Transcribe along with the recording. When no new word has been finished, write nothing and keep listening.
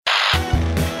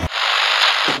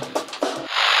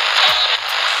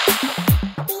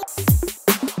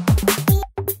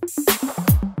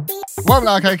Welcome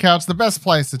to Arcade Couch, the best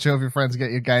place to chill with your friends and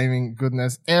get your gaming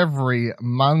goodness every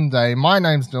Monday. My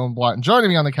name's Dylan Blight, and joining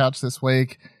me on the couch this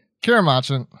week, Kieran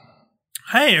Marchant.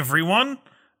 Hey everyone,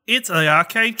 it's the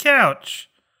Arcade Couch.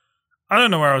 I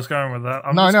don't know where I was going with that.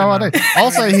 No idea.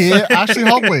 Also here, Ashley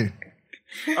Hobley.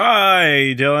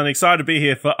 Hi, Dylan. Excited to be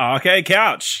here for Arcade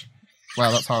Couch.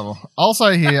 Wow, that's horrible.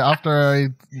 Also here, after a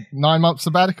 9-month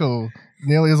sabbatical,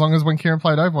 nearly as long as when Kieran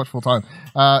played Overwatch full time,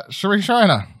 Cherie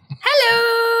Schreiner.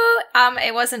 Hello.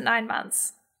 It wasn't 9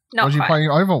 months. Not Was you quite. playing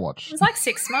Overwatch? It was like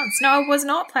 6 months. No, I was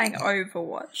not playing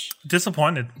Overwatch.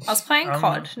 Disappointed. I was playing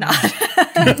COD. No.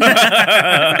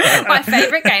 My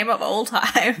favorite game of all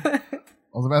time. I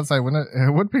was about to say,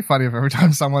 it would be funny if every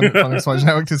time someone from the Explosion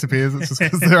Network disappears, it's just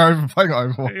because they're over playing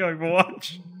Overwatch.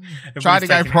 Overwatch. Try to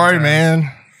go pro,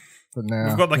 man. But now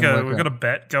We've got a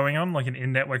bet going on, like an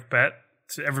in-network bet.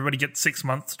 So everybody gets 6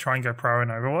 months to try and go pro in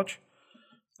Overwatch.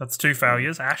 That's 2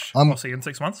 failures. Ash, I'll see you in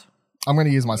 6 months. I'm going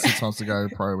to use my 6 months to go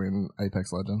pro in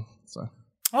Apex Legends. So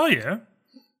Oh yeah.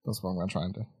 that's what I'm going to try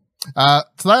and do.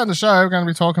 Today on the show, we're going to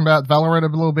be talking about Valorant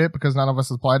a little bit because none of us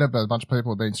has played it, but a bunch of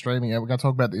people have been streaming it. We're going to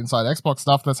talk about the Inside Xbox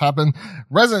stuff that's happened.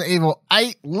 Resident Evil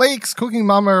 8 leaks. Cooking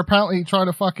Mama apparently trying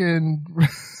to fucking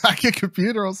hack your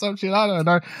computer or some shit. I don't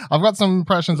know. I've got some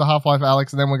impressions of Half-Life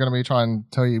Alyx, and then we're going to be trying to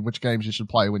tell you which games you should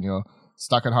play when you're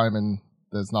stuck at home and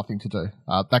there's nothing to do.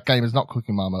 That game is not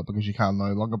Cooking Mama because you can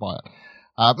no longer buy it.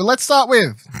 But let's start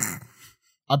with...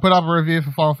 I put up a review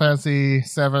for Final Fantasy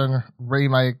VII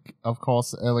Remake, of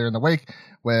course, earlier in the week,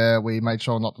 where we made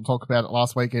sure not to talk about it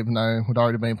last week, even though we'd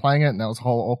already been playing it, and that was a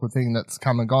whole awkward thing that's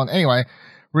come and gone. Anyway,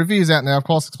 reviews out now, of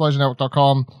course,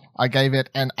 explosionnetwork.com. I gave it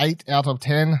an 8 out of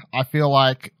 10. I feel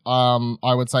like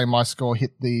I would say my score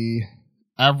hit the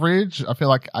average. I feel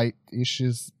like 8-ish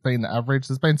has been the average.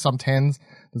 There's been some 10s.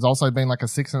 There's also been like a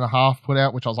 6.5 put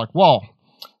out, which I was like, whoa,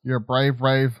 you're a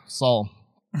brave soul.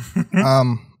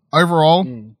 Overall,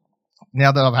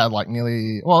 now that I've had like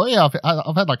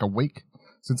I've had like a week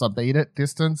since I beat it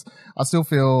distance, I still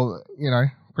feel,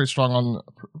 pretty strong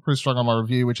on my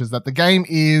review, which is that the game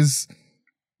is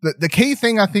the key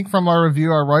thing I think from my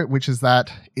review I wrote, which is that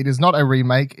it is not a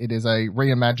remake, it is a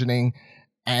reimagining.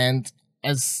 And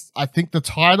as I think the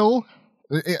title,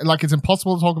 it's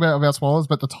impossible to talk about without spoilers,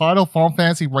 but the title Final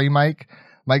Fantasy Remake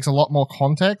makes a lot more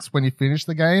context when you finish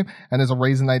the game, and there's a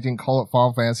reason they didn't call it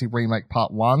Final Fantasy Remake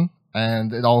Part 1,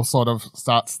 and it all sort of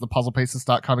the puzzle pieces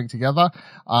start coming together.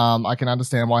 I can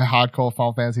understand why hardcore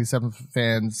Final Fantasy VII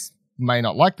fans may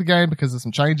not like the game because there's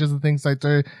some changes and things they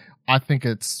do. I think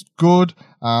it's good.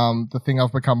 The thing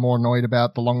I've become more annoyed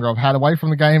about the longer I've had away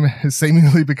from the game has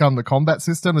seemingly become the combat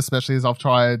system, especially as I've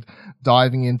tried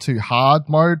diving into hard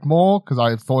mode more because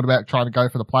I've thought about trying to go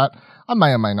for the plat. I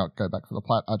may or may not go back for the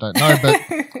plat. I don't know,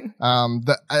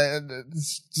 but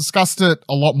discussed it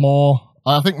a lot more.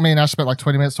 I think me and Ash spent like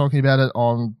 20 minutes talking about it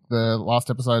on the last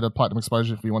episode of Platinum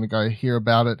Exposure if you want to go hear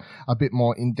about it a bit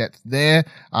more in depth there.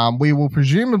 We will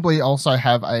presumably also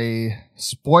have a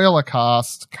spoiler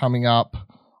cast coming up.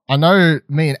 I know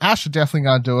me and Ash are definitely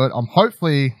going to do it. I'm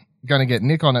hopefully going to get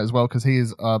Nick on it as well because he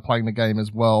is playing the game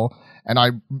as well. And I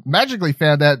magically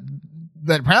found out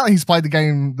that apparently he's played the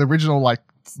game, the original, like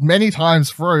many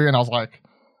times through. And I was like,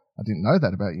 I didn't know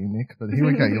that about you, Nick, but here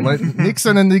we go. Nick's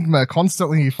an enigma.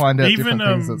 Constantly you find out different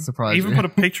things that surprise you. Even put a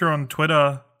picture on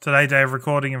Twitter today, day of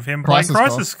recording, of him playing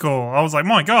Crisis Core. I was like,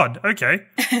 my God, okay.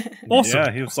 Awesome.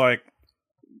 Yeah, he was like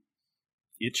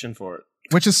itching for it.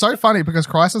 Which is so funny because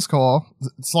Crisis Core,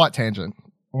 slight tangent,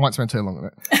 I won't spend too long on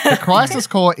it. But Crisis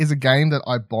Core is a game that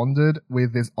I bonded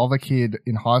with this other kid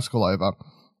in high school over.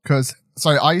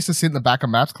 So I used to sit in the back of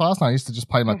maths class and I used to just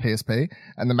play my PSP,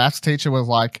 and the maths teacher was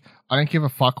like, I don't give a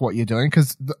fuck what you're doing,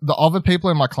 because the other people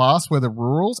in my class were the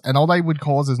rurals and all they would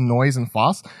cause is noise and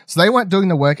fuss. So they weren't doing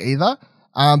the work either.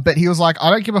 But he was like, I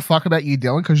don't give a fuck about you,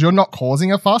 Dylan, because you're not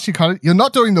causing a fuss. You're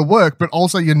not doing the work, but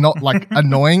also you're not like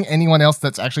annoying anyone else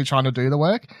that's actually trying to do the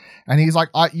work. And he's like,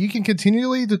 you can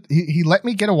continually, he let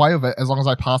me get away with it as long as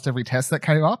I passed every test that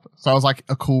came up. So I was like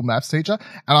a cool maths teacher,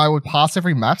 and I would pass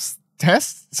every maths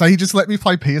test. So he just let me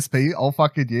play PSP all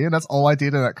fucking year, and that's all I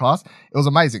did in that class. It was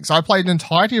amazing. So I played an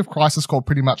entirety of Crisis Core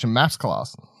pretty much in maths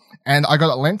class. And I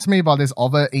got it lent to me by this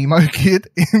other emo kid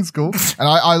in school. And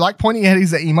I like pointing out he's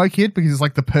the emo kid because he's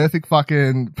like the perfect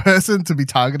fucking person to be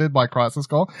targeted by Crisis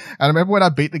Core. And I remember when I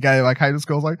beat the game, like, hated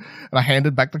school, and I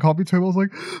handed back the copy to him. I was like,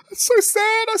 it's so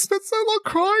sad. I spent so long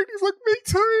crying. He's like, me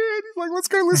too. And he's like, let's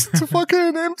go listen to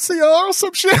fucking MCR or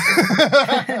some shit.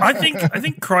 I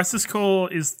think Crisis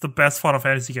Core is the best Final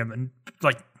Fantasy game that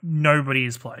like nobody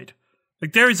has played.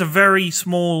 Like, there is a very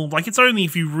small, like, it's only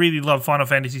if you really love Final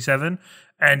Fantasy VII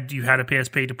and you had a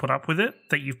PSP to put up with it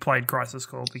that you've played Crisis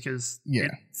Core, because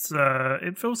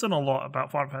it fills in a lot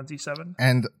about Final Fantasy VII.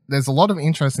 And there's a lot of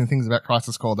interesting things about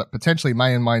Crisis Core that potentially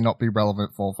may and may not be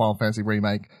relevant for Final Fantasy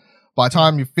Remake. By the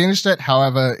time you've finished it,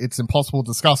 however, it's impossible to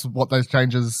discuss what those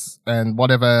changes and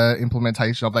whatever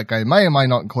implementation of that game may or may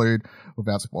not include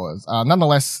without spoilers.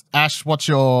 Nonetheless, Ash, what's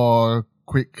your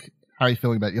quick... How are you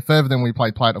feeling about it? You're further than we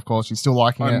played Plate, of course. You're still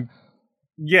liking it?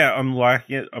 Yeah, I'm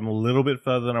liking it. I'm a little bit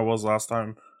further than I was last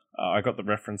time. I got the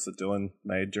reference that Dylan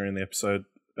made during the episode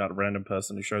about a random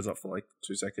person who shows up for like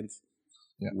 2 seconds.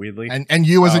 Yeah. Weirdly. And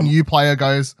you as a new player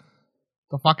goes,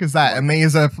 the fuck is that? And me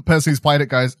as a person who's played it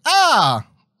goes, ah!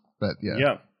 But yeah.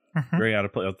 Yeah. Very out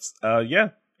of place. Yeah,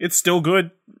 it's still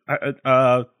good.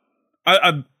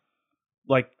 I'm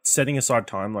like setting aside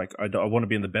time. Like I want to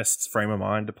be in the best frame of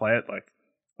mind to play it. Like,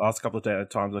 last couple of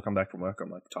times I come back from work, I'm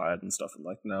like tired and stuff. I'm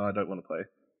like, no, I don't want to play.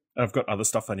 And I've got other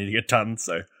stuff I need to get done.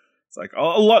 So it's like a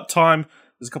lot of time.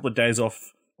 There's a couple of days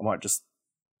off. I might just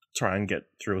try and get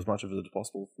through as much of it as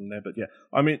possible from there. But yeah,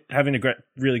 I mean, having a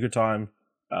really good time.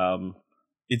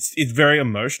 It's very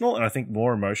emotional, and I think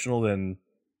more emotional than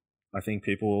I think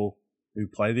people who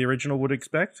play the original would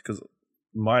expect. Because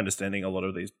my understanding, a lot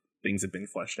of these things have been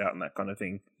fleshed out and that kind of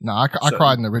thing. No, I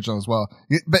cried in the original as well.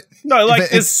 But no, like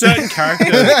there's certain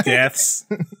character deaths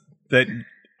that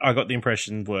I got the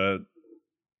impression were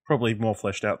probably more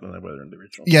fleshed out than they were in the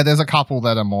original. Yeah, there's a couple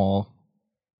that are more,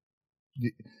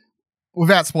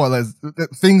 without spoilers,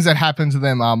 things that happen to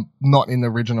them are not in the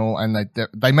original, and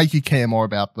they make you care more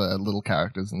about the little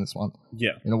characters in this one.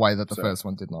 Yeah, in a way that the first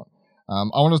one did not.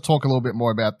 I want to talk a little bit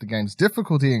more about the game's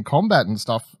difficulty and combat and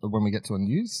stuff when we get to a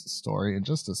news story in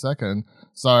just a second.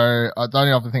 So the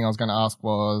only other thing I was going to ask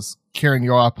was, Kieran,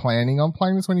 you are planning on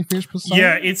playing this when you finish Persona?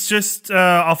 Yeah, it's just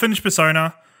I'll finish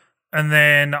Persona and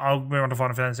then I'll move on to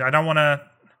Final Fantasy. I don't want to...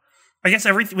 I guess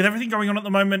with everything going on at the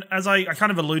moment, as I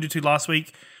kind of alluded to last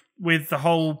week, with the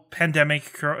whole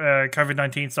pandemic,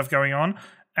 COVID-19 stuff going on,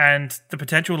 and the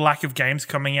potential lack of games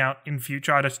coming out in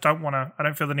future, I just don't want to... I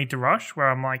don't feel the need to rush, where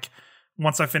I'm like...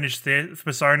 Once I finish the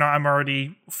Persona, I'm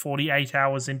already 48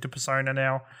 hours into Persona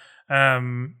now.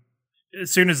 As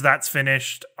soon as that's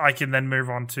finished, I can then move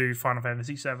on to Final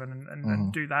Fantasy VII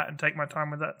and do that and take my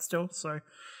time with that still. So,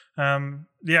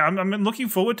 yeah, I'm looking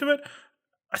forward to it.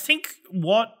 I think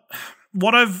what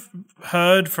I've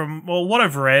heard from, well, what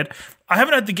I've read, I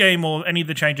haven't had the game or any of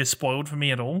the changes spoiled for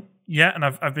me at all yet, and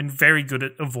I've been very good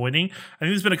at avoiding. I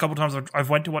think there's been a couple of times I've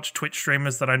went to watch Twitch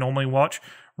streamers that I normally watch,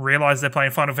 realized they're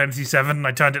playing Final Fantasy VII, and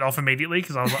I turned it off immediately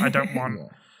because I was like, I don't want.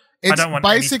 It's I don't want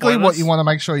basically what you want to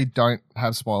make sure you don't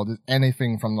have spoiled is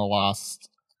anything from the last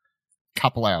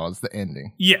couple hours, the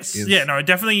ending. Yes, yeah, no,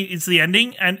 definitely it's the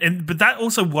ending, but that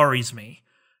also worries me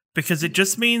because it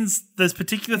just means there's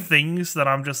particular things that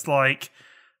I'm just like,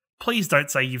 please don't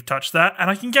say you've touched that.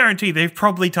 And I can guarantee they've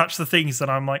probably touched the things that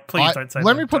I'm like, please don't say.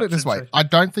 Let me put it this way. I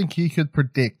don't think you could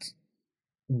predict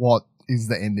what is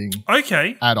the ending.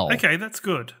 Okay. At all. Okay, that's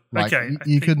good. Like, okay.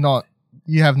 You could not,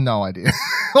 you have no idea.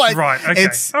 Like, right, okay.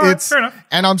 It's fair enough.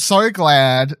 And I'm so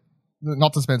glad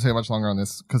not to spend too much longer on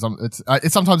this because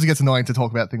it sometimes it gets annoying to talk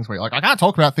about things where you're like, I can't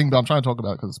talk about things, but I'm trying to talk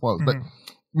about it because it spoils. But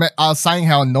I was saying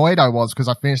how annoyed I was because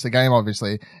I finished the game,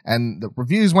 obviously, and the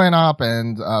reviews went up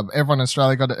and everyone in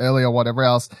Australia got it early or whatever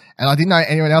else, and I didn't know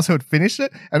anyone else who had finished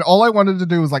it, and all I wanted to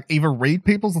do was like either read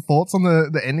people's thoughts on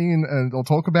the ending or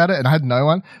talk about it, and I had no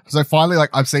one. So finally, like,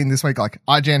 I've seen this week, like,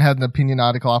 IGN had an opinion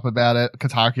article up about it,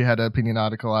 Kotaku had an opinion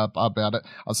article up about it,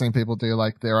 I've seen people do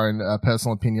like their own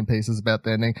personal opinion pieces about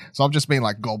the ending, so I've just been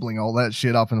like gobbling all that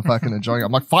shit up and fucking enjoying it.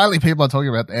 I'm like, finally people are talking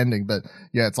about the ending. But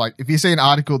yeah, it's like, if you see an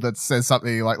article that says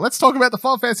something like, let's talk about the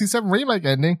Final Fantasy VII Remake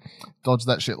ending, dodge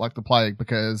that shit like the plague,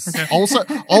 because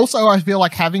also I feel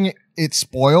like having it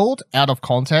spoiled out of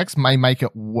context may make it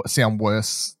sound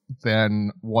worse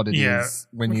than what it is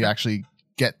when you actually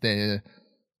get there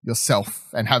yourself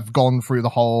and have gone through the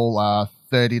whole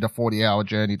 30 to 40 hour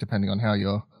journey, depending on how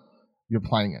you're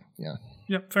playing it. Yeah.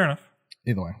 Yep, fair enough.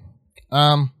 Either way.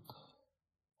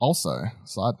 Also,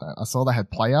 side note, I saw they had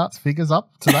PlayArts figures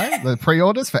up today, the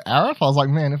pre-orders for Aerith. I was like,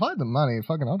 man, if I had the money,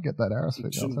 fucking I'd get that Aerith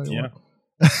figure. I'll tell you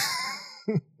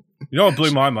what. You know what blew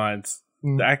my mind?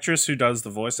 The actress who does the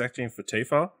voice acting for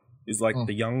Tifa is like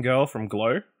the young girl from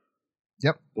Glow.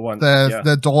 Yep. The one,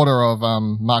 the daughter of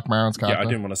Mark Maron's character. Yeah, I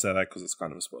didn't want to say that because it's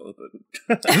kind of a spoiler,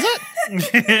 but is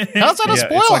it? How's that a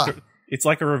spoiler? It's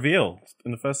like a reveal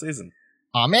in the first season.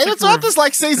 Oh man, it's not just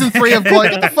like season 3 of Glow.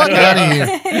 Get the fuck out of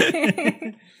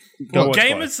here. Well,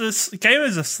 gamers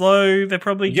are slow. They're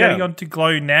probably getting onto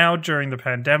Glow now during the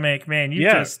pandemic. Man,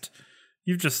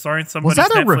 You've just thrown somebody's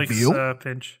that a Netflix reveal?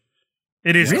 pinch.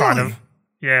 It is Really? kind of.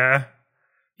 Yeah.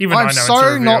 Even I I'm know it's a so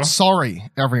reveal. not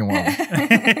sorry, everyone.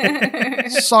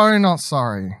 So not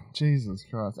sorry. Jesus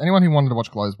Christ. Anyone who wanted to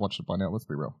watch Glows watched it by now. Let's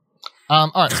be real.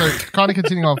 All right, so kind of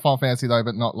continuing on Final Fantasy though,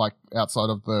 but not like outside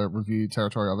of the review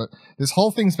territory of it. This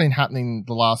whole thing's been happening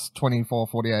the last 24,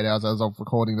 48 hours as of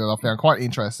recording that I found quite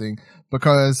interesting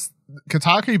because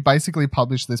Kotaku basically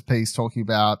published this piece talking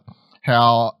about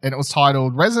how, and it was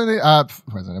titled Final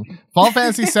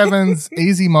Fantasy VII's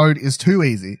easy mode is too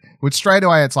easy, which straight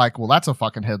away it's like, well, that's a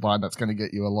fucking headline that's going to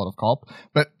get you a lot of cop.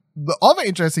 But the other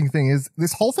interesting thing is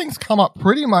this whole thing's come up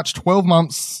pretty much 12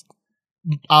 months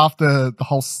after the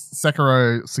whole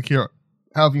Sekiro,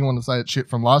 however you want to say it, shit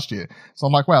from last year. So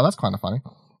I'm like, wow, that's kind of funny.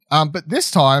 But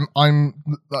this time,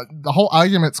 the whole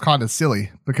argument's kind of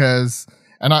silly because,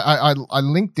 and I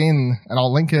linked in, and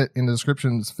I'll link it in the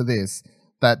descriptions for this,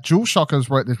 that Jewel Shockers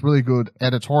wrote this really good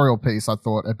editorial piece, I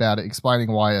thought, about it,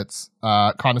 explaining why it's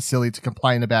kind of silly to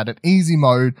complain about an easy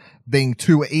mode being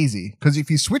too easy. Because if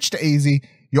you switch to easy,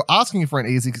 you're asking for an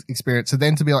easy experience, so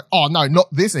then to be like, oh no, not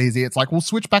this easy. It's like, well,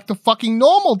 switch back to fucking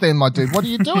normal then, my dude. What are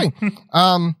you doing?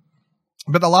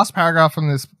 But the last paragraph from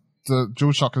the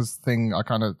Jewel Shockers thing, I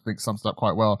kind of think sums it up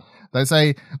quite well. They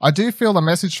say, I do feel the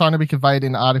message trying to be conveyed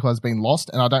in the article has been lost,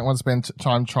 and I don't want to spend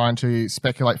time trying to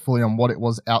speculate fully on what it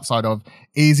was outside of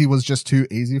easy was just too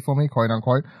easy for me, quote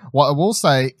unquote. What I will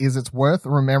say is it's worth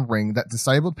remembering that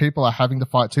disabled people are having to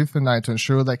fight tooth and nail to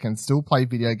ensure they can still play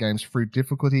video games through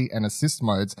difficulty and assist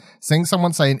modes. Seeing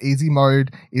someone say an easy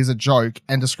mode is a joke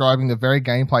and describing the very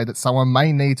gameplay that someone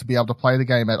may need to be able to play the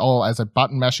game at all as a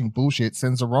button mashing bullshit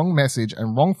sends the wrong message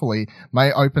and wrongfully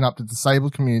may open up the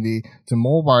disabled community to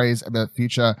more worries about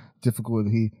future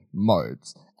difficulty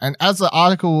modes. And as they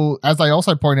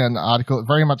also point out in the article, it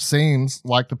very much seems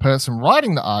like the person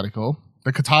writing the article,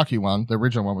 the Kotaku one, the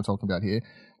original one we're talking about here,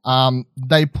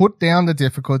 they put down the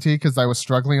difficulty because they were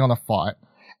struggling on a fight.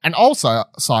 And also,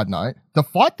 side note, the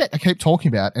fight that I keep talking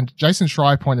about, and Jason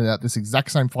Schreier pointed out this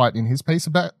exact same fight in his piece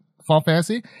about Final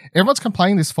Fantasy, everyone's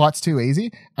complaining this fight's too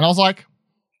easy. And I was like,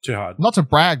 Too hard. not to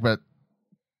brag, but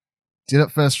did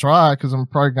it first try because I'm a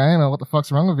pro gamer. What the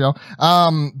fuck's wrong with y'all?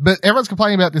 But everyone's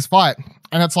complaining about this fight.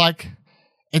 And it's like,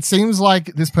 it seems like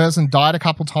this person died a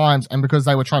couple times, and because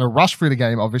they were trying to rush through the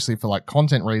game, obviously for like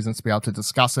content reasons, to be able to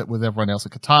discuss it with everyone else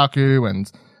at Kotaku and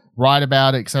write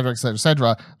about it, etc., etc.,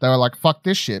 etc., they were like, fuck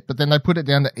this shit. But then they put it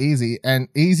down to easy, and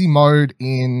easy mode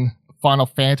in Final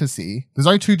Fantasy, there's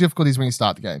only two difficulties when you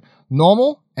start the game.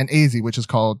 Normal and easy, which is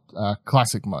called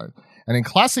classic mode. And in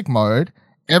classic mode,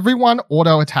 everyone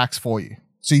auto attacks for you.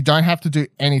 So you don't have to do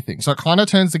anything. So it kind of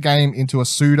turns the game into a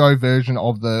pseudo version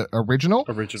of the original.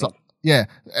 So, yeah,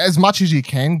 as much as you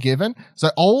can, given.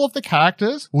 So all of the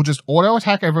characters will just auto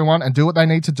attack everyone and do what they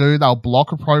need to do. They'll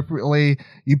block appropriately.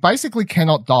 You basically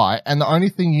cannot die. And the only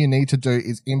thing you need to do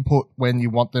is input when you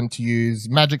want them to use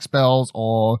magic spells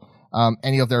or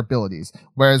any of their abilities.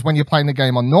 Whereas when you're playing the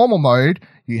game on normal mode,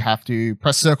 you have to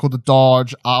press circle to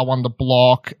dodge, R1 to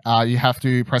block, you have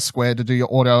to press square to do your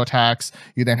auto attacks,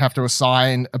 you then have to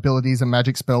assign abilities and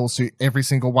magic spells to every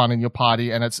single one in your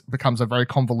party, and it becomes a very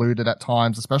convoluted at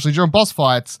times, especially during boss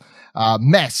fights,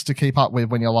 mess to keep up with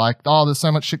when you're like, oh, there's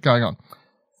so much shit going on.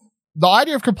 The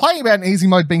idea of complaining about an easy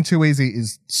mode being too easy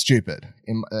is stupid.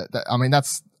 I mean,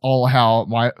 that's all how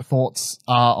my thoughts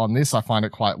are on this. I find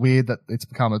it quite weird that it's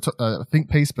become a think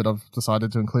piece, but I've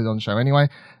decided to include it on the show anyway.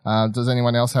 Does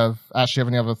anyone else have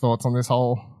any other thoughts on this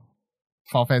whole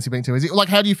Final Fantasy being too easy? Like,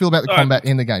 how do you feel about the combat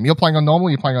in the game? You're playing on normal,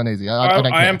 you're playing on easy. I don't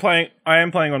care. I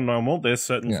am playing on normal. There's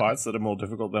certain fights that are more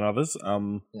difficult than others.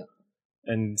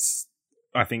 And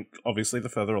I think obviously the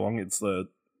further along it's the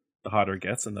harder it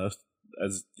gets, and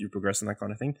as you progress and that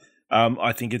kind of thing.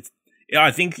 I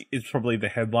think it's probably the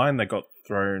headline that got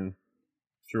thrown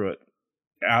through it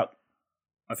out.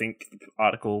 I think the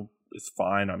article is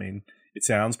fine. I mean, it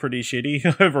sounds pretty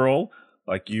shitty overall.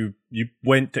 Like you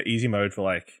went to easy mode for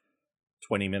like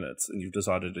 20 minutes and you've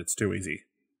decided it's too easy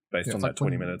based on that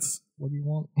 20 minutes. What do you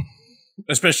want?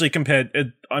 Especially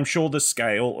I'm sure the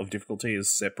scale of difficulty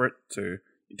is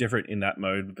different in that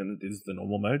mode than it is the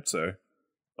normal mode. So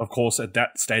of course, at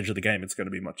that stage of the game, it's going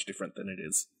to be much different than it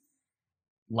is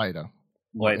later.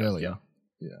 Earlier.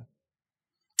 Yeah.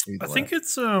 I think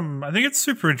it's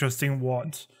super interesting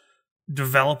what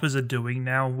developers are doing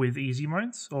now with easy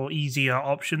modes or easier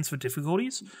options for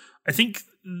difficulties. I think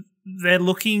they're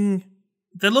looking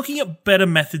at better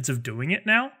methods of doing it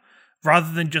now,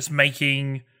 rather than just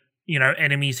making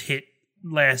enemies hit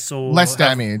less or Less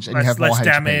damage, and you have more less HP.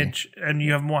 damage, and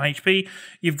you have more HP.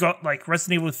 You've got like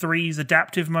Resident Evil 3's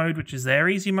adaptive mode, which is their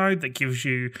easy mode that gives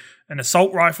you an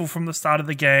assault rifle from the start of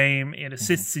the game. It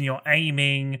assists in your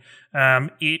aiming.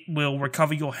 It will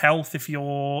recover your health if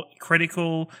you're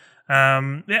critical.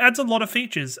 It adds a lot of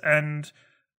features, and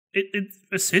it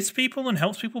assists people and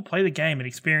helps people play the game and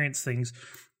experience things.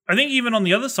 I think even on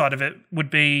the other side of it would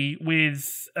be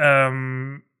with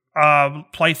our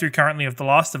playthrough currently of The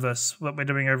Last of Us that we're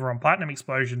doing over on Platinum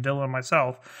Explosion, Dylan and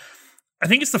myself. I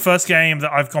think it's the first game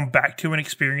that I've gone back to and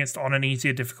experienced on an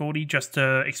easier difficulty just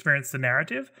to experience the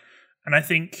narrative. And I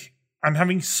think I'm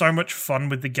having so much fun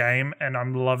with the game, and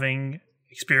I'm loving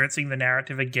experiencing the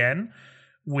narrative again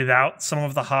without some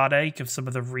of the heartache of some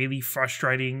of the really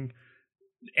frustrating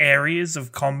areas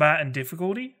of combat and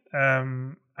difficulty.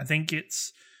 I think it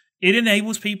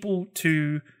enables people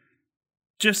to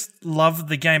just love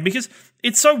the game, because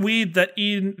it's so weird that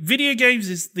in video games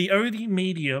is the only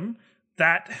medium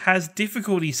that has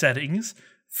difficulty settings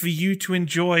for you to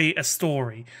enjoy a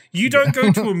story. You don't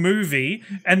go to a movie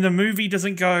and the movie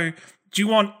doesn't go, do you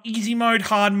want easy mode,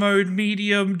 hard mode,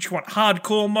 medium? Do you want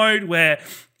hardcore mode where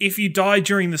if you die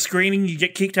during the screening, you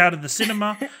get kicked out of the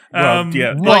cinema? Well,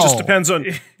 yeah, Whoa. it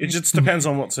just depends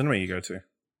on what cinema you go to.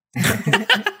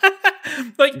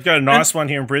 Like, You got a nice one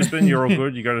here in Brisbane, you're all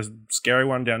good. You got a scary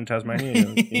one down in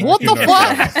Tasmania. What the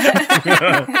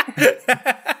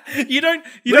fuck? You don't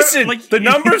Listen, like the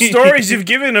number of stories you've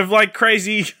given of like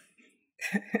crazy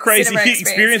Cinema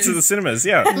experience at the cinemas.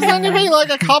 Yeah, There's only been like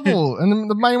a couple, and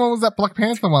the main one was that Black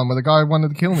Panther one where the guy wanted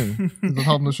to kill me because I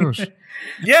told him to shush.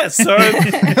 yeah. So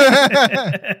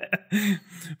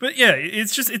But yeah,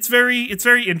 it's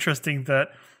very interesting that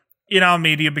in our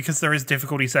media, because there is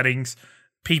difficulty settings,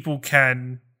 people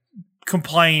can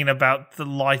complain about the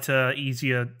lighter,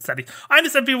 easier settings. I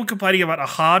understand people complaining about a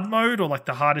hard mode or like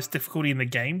the hardest difficulty in the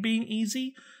game being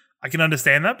easy. I can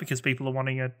understand that because people are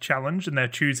wanting a challenge and they're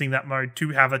choosing that mode to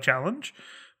have a challenge.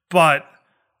 But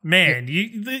man,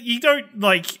 you don't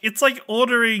like, it's like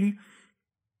ordering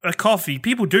a coffee.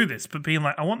 People do this, but being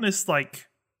like, I want this like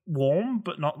warm,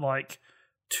 but not like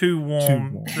too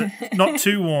warm. Not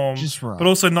too warm, Just right. but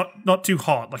also not too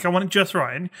hot. Like I want it just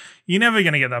right. And you're never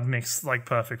going to get that mix like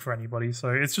perfect for anybody. So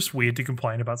it's just weird to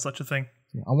complain about such a thing.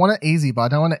 I want it easy, but I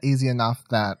don't want it easy enough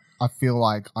that I feel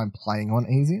like I'm playing on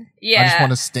easy. Yeah. I just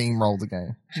want to steamroll the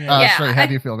game. Yeah. Yeah, Shree, how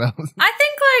do you feel about it? I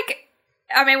think,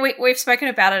 I mean, we've spoken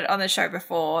about it on the show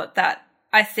before, that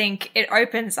I think it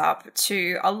opens up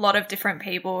to a lot of different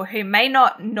people who may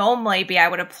not normally be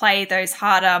able to play those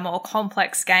harder, more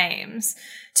complex games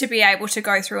to be able to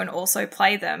go through and also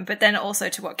play them. But then also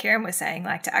to what Kieran was saying,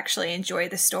 like to actually enjoy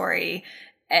the story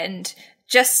and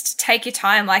just take your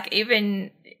time. Like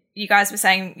even you guys were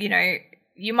saying, you know,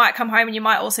 you might come home and you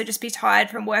might also just be tired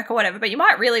from work or whatever, but you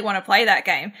might really want to play that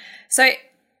game. So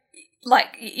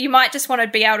like you might just want to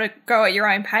be able to go at your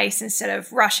own pace instead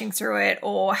of rushing through it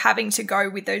or having to go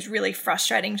with those really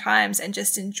frustrating times and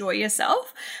just enjoy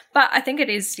yourself. But I think it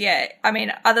is, yeah, I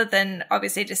mean, other than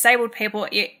obviously disabled people,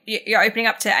 you're opening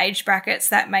up to age brackets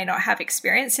that may not have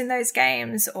experience in those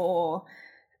games or,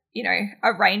 you know,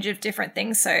 a range of different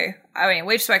things. So, I mean,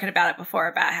 we've spoken about it before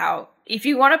about how if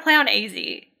you want to play on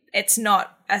easy, it's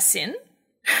not a sin.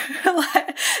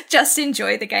 Like, just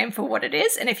enjoy the game for what it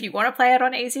is, and if you want to play it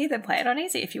on easy, then play it on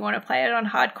easy. If you want to play it on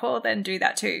hardcore, then do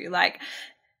that too. Like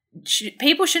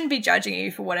people shouldn't be judging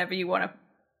you for whatever you want to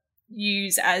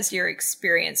use as your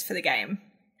experience for the game.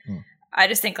 I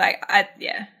just think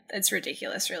it's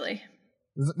ridiculous, really.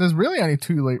 There's really only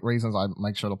two reasons I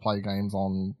make sure to play games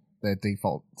on their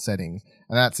default settings,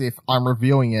 and that's if I'm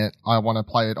reviewing it, I want to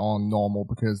play it on normal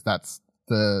because that's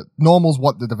the normal's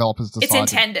what the developers decided.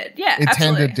 It's intended, yeah, intended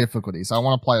absolutely. difficulty. So I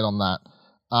want to play it on that.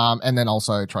 And then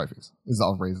also trophies is the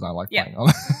other reason I like Yeah. playing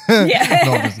on. Yeah.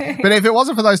 Normal. But if it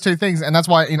wasn't for those two things, and that's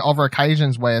why in other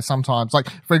occasions where sometimes, like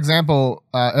for example,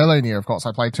 earlier in the year, of course,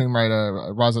 I played Tomb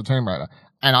Raider, Rise of Tomb Raider,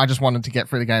 and I just wanted to get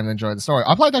through the game and enjoy the story.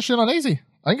 I played that shit on easy.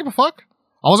 I didn't give a fuck.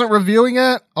 I wasn't reviewing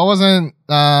it. I wasn't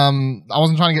trying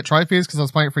to get trophies because I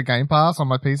was playing it for Game Pass on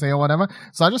my PC or whatever.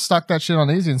 So I just stuck that shit on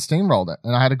easy and steamrolled it,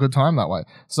 and I had a good time that way.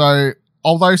 So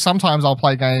although sometimes I'll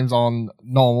play games on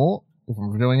normal if I'm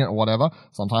reviewing it or whatever,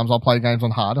 sometimes I'll play games on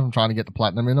hard if I'm trying to get the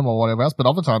platinum in them or whatever else. But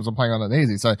other times I'm playing on an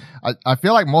easy. So I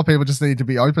feel like more people just need to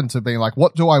be open to being like,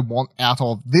 what do I want out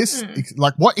of this?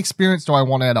 Like, what experience do I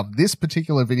want out of this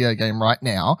particular video game right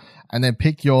now? And then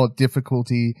pick your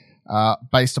difficulty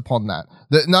based upon that.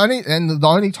 The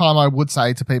only time I would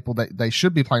say to people that they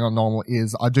should be playing on normal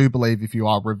is I do believe if you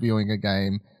are reviewing a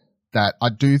game that I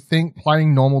do think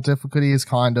playing normal difficulty is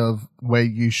kind of where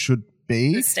you should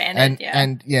be. The standard,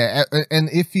 and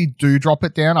if you do drop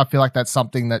it down, I feel like that's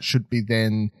something that should be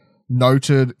then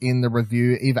noted in the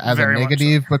review, either as Very a much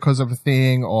negative because of a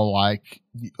thing, or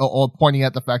or pointing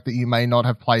out the fact that you may not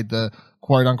have played the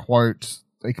quote unquote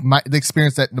the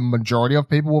experience that the majority of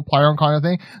people will play on, kind of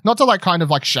thing. Not to kind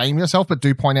of shame yourself, but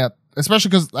do point out, especially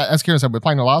because, as Kieran said, we're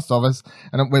playing The Last of Us,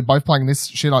 and we're both playing this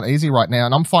shit on easy right now,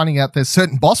 and I'm finding out there's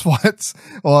certain boss fights,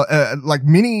 or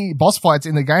mini boss fights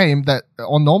in the game that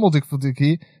on normal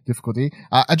difficulty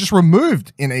are just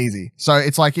removed in easy. So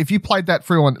it's if you played that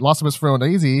through on Last of Us through on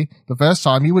easy the first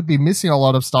time, you would be missing a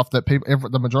lot of stuff that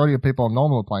the majority of people on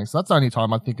normal are playing. So that's the only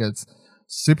time I think it's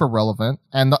super relevant.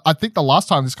 And I think the last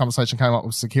time this conversation came up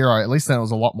with Sekiro, at least then it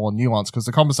was a lot more nuanced, because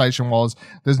the conversation was,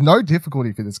 there's no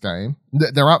difficulty for this game.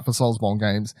 There aren't for Soulsborne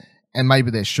games, and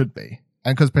maybe there should be.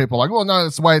 And because people are like, well, no,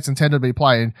 that's the way it's intended to be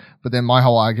played. But then my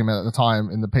whole argument at the time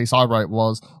in the piece I wrote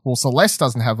was, well, Celeste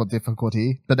doesn't have a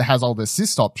difficulty, but it has all the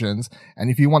assist options. And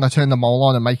if you want to turn them all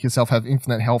on and make yourself have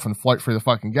infinite health and float through the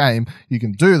fucking game, you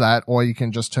can do that, or you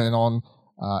can just turn on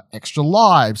extra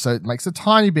lives, so it makes it a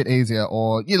tiny bit easier,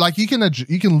 or you can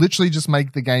literally just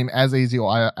make the game as easy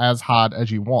or as hard as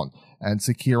you want. And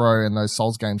Sekiro and those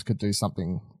Souls games could do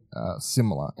something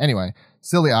similar. Anyway,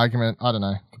 silly argument. I don't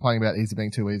know. Complaining about easy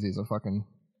being too easy is a fucking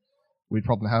weird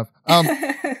problem to have.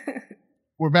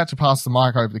 We're about to pass the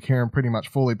mic over to Kieran pretty much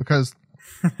fully, because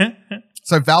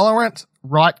so Valorant,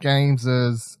 Riot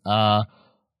Games'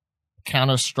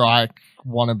 Counter-Strike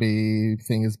wannabe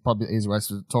thing is probably the easiest way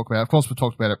to talk about it. Of course, we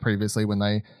talked about it previously when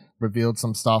they revealed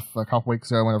some stuff a couple weeks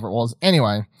ago, whenever it was.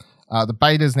 Anyway, the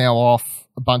beta's now off.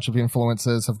 A bunch of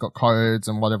influencers have got codes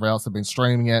and whatever else. They've been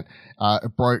streaming it.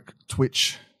 It broke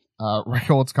Twitch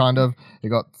records, kind of. It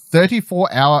got 34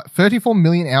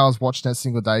 million hours watched in a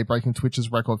single day, breaking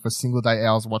Twitch's record for single day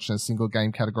hours watched in a single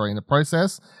game category in the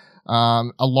process.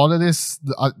 A lot of this,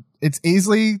 it's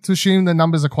easily to assume the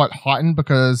numbers are quite heightened,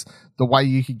 because the way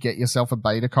you could get yourself a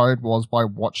beta code was by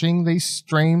watching these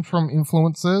streams from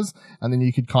influencers, and then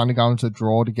you could kind of go into a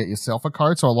draw to get yourself a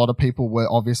code. So a lot of people were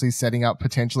obviously setting up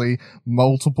potentially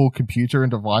multiple computer and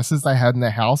devices they had in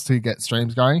their house to get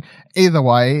streams going. Either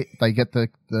way, they get the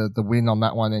win on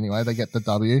that one anyway. They get the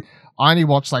W. I only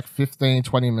watched 15,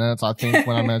 20 minutes, I think,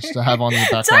 when I managed to have on in the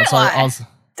background. So I was...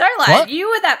 Don't lie. What? You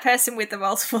were that person with the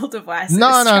multiple devices.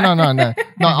 No. No,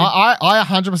 I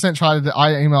 100% tried to.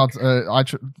 I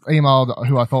emailed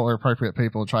who I thought were appropriate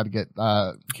people, tried to get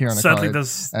Kieran a code.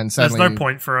 There's no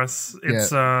point for us.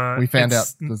 It's we found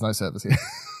out there's no service here.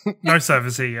 No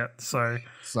service here yet. So it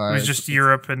was just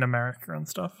Europe and America and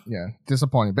stuff. Yeah,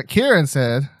 disappointing. But Kieran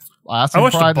said, I asked him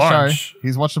prior to the show.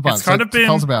 He's watched a bunch. It's kind of been,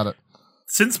 tell us about it.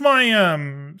 Since I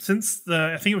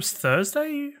think it was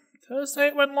Thursday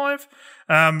it went live.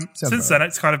 Since then,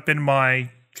 it's kind of been my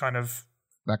kind of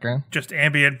background, just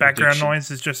ambient background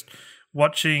noise is just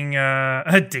watching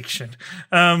addiction.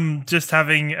 Just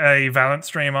having a Valorant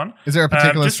stream on. Is there a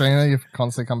particular streamer you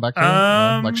constantly come back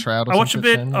to, like Shroud? Or I watch a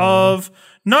bit of.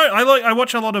 No, I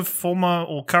watch a lot of former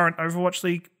or current Overwatch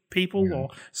League people.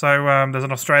 Yeah. There's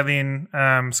an Australian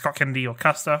Scott Kennedy or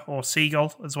Custer or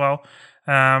Seagull as well.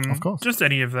 Of course, just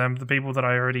any of them. The people that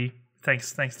I already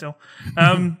thanks still.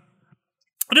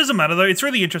 It doesn't matter though. It's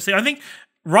really interesting. I think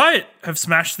Riot have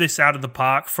smashed this out of the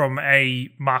park from a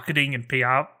marketing and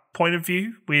PR point of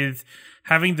view, with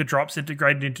having the drops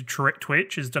integrated into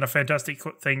Twitch has done a fantastic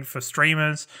thing for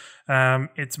streamers.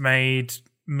 It's made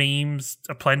memes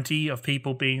aplenty of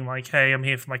people being like, hey, I'm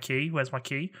here for my key. Where's my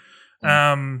key?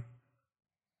 But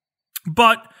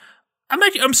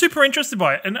I'm super interested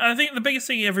by it. And I think the biggest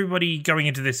thing everybody going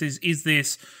into this is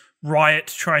this Riot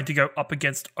trying to go up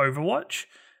against Overwatch.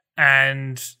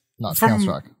 And not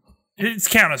Counter-Strike. It's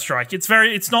Counter-Strike. It's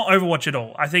not Overwatch at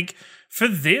all. I think for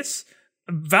this,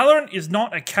 Valorant is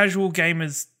not a casual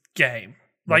gamer's game.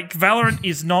 Like, Valorant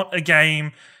is not a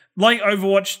game like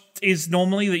Overwatch is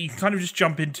normally, that you can kind of just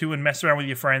jump into and mess around with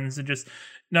your friends and just...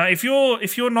 No, if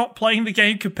you're not playing the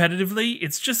game competitively,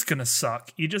 it's just gonna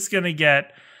suck. You're just gonna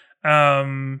get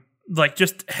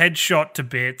just headshot to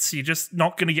bits. You're just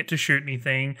not gonna get to shoot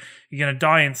anything. You're gonna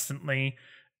die instantly.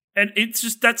 And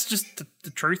that's just the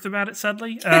truth about it,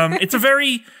 sadly. It's a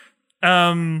very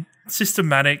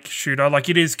systematic shooter. Like,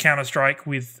 it is Counter-Strike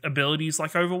with abilities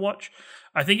like Overwatch.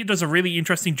 I think it does a really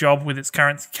interesting job with its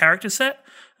current character set.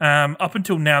 Up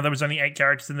until now, there was only 8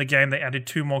 characters in the game. They added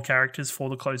 2 more characters for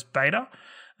the closed beta.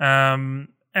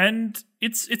 And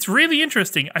it's really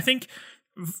interesting. I think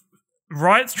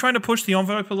Riot's trying to push the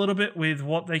envelope a little bit with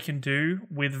what they can do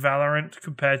with Valorant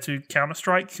compared to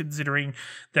Counter-Strike, considering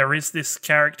there is this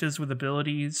characters with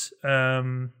abilities.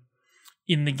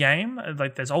 in the game.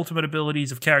 Like there's ultimate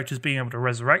abilities of characters being able to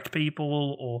resurrect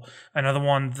people, or another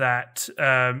one that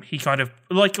he kind of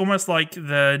like almost like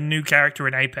the new character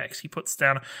in Apex. He puts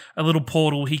down a little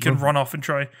portal. He can run off and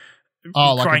try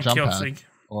like a and jump kill pad. things.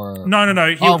 Or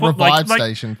No. He'll put revive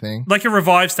station thing. like a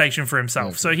revive station for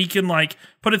himself. Yeah. So he can like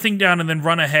put a thing down and then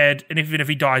run ahead, and even if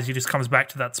he dies, he just comes back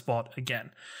to that spot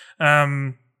again.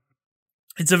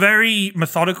 It's a very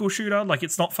methodical shooter. Like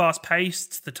it's not fast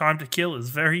paced. The time to kill is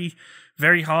very,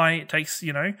 very high. It takes,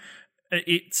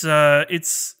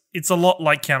 it's a lot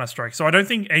like Counter-Strike. So I don't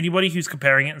think anybody who's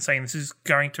comparing it and saying this is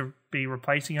going to be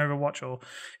replacing Overwatch, or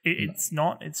it's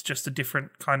not. It's just a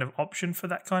different kind of option for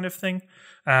that kind of thing.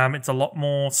 It's a lot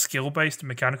more skill-based and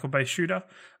mechanical-based shooter.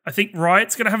 I think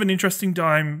Riot's going to have an interesting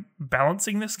time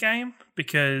balancing this game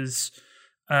because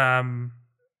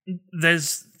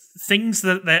there's things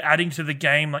that they're adding to the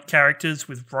game, like characters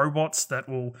with robots that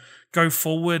will go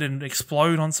forward and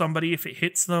explode on somebody if it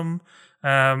hits them.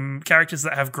 Characters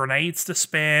that have grenades to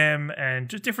spam, and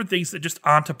just different things that just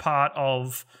aren't a part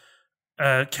of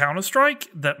Counter-Strike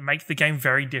that make the game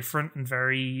very different and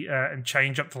very and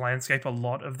change up the landscape a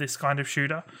lot of this kind of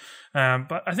shooter.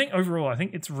 But I think overall, I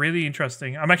think it's really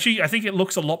interesting. I think it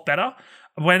looks a lot better.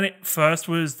 When it first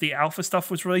was the alpha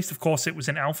stuff was released, of course it was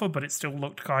in alpha, but it still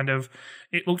looked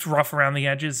it looked rough around the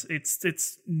edges.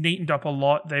 It's neatened up a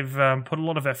lot. They've put a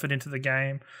lot of effort into the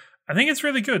game. I think it's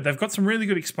really good. They've got some really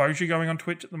good exposure going on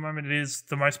Twitch at the moment. It is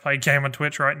the most played game on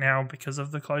Twitch right now because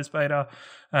of the closed beta,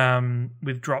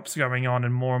 with drops going on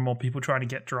and more people trying to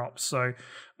get drops. So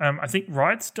I think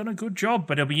Riot's done a good job,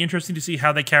 but it'll be interesting to see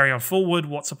how they carry on forward,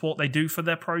 what support they do for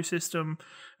their pro system,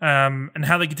 and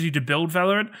how they continue to build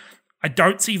Valorant. I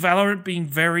don't see Valorant being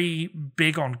very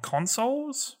big on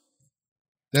consoles.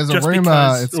 There's a just rumor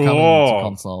because- it's coming to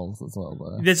consoles as well,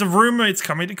 though. There's a rumor it's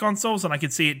coming to consoles, and I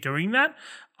could see it doing that.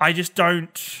 I just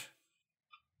don't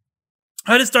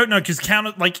know, because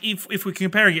if we're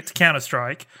comparing it to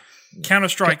Counter-Strike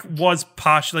was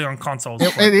partially on consoles.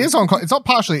 It is on. It's not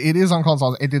partially. It is on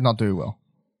consoles. It did not do well.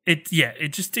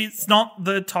 It's not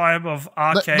the type of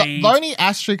arcade. The only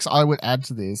asterisk I would add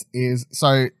to this is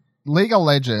League of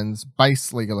Legends,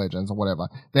 base League of Legends or whatever,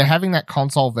 they're having that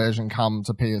console version come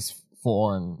to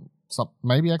PS4 and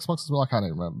maybe Xbox as well. I can't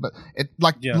even remember.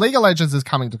 But League of Legends is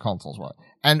coming to consoles, right?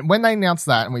 And when they announced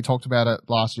that, and we talked about it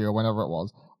last year or whenever it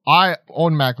was, I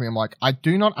automatically am like, I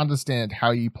do not understand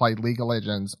how you play League of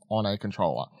Legends on a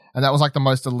controller. And that was like the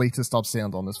most elitist I've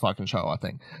sounded on this fucking show, I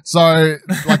think. So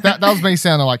like that was me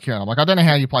sounding like Kieran. I'm like, I don't know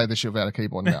how you play this shit without a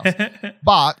keyboard and mouse.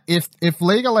 But if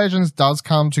League of Legends does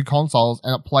come to consoles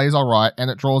and it plays alright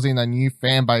and it draws in a new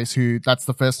fan base who that's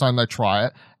the first time they try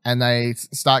it, and they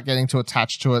start getting to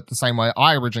attach to it the same way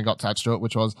I originally got attached to it,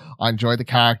 which was I enjoyed the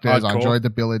characters, I enjoyed the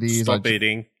abilities. Stop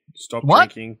eating. Stop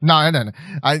what? drinking. No.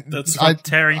 I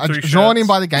tearing through drawn in shirts.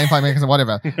 by the gameplay mechanics and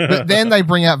whatever. But then they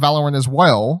bring out Valorant as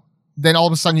well. Then all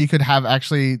of a sudden you could have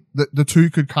actually the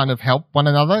two could kind of help one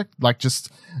another, like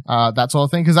just that sort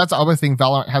of thing. Because that's the other thing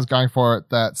Valorant has going for it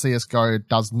that CSGO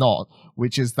does not,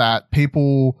 which is that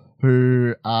people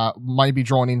who may be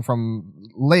drawn in from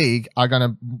League are going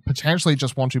to potentially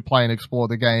just want to play and explore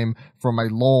the game from a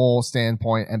lore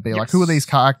standpoint and be like, who are these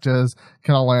characters?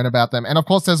 Can I learn about them? And of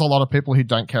course, there's a lot of people who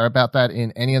don't care about that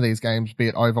in any of these games, be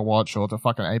it Overwatch or the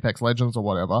fucking Apex Legends or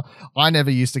whatever. I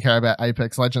never used to care about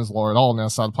Apex Legends lore at all. Now I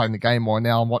started playing the game more.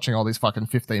 Now I'm watching all these fucking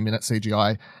 15-minute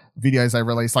CGI videos they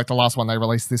released. Like the last one they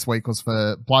released this week was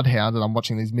for Bloodhound, and I'm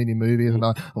watching these mini movies and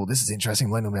I'm like, oh, this is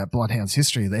interesting, learning about Bloodhound's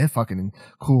history. They're fucking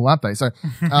cool, aren't they? So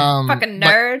fucking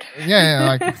nerd.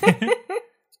 Like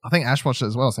I think Ash watched it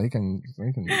as well, so he can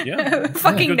Fucking Good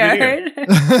nerd.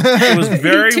 It was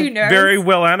very, Two nerds. very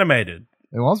well animated.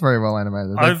 It was very well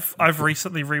animated. I've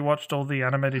recently rewatched all the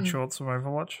animated shorts from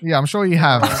Overwatch. Yeah, I'm sure you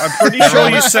have. I'm pretty sure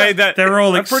you say that. They're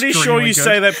all I'm pretty sure extremely you good.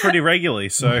 say that pretty regularly.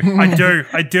 So I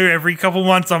do every couple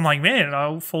months. I'm like, man,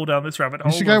 I'll fall down this rabbit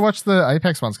hole. You should go watch the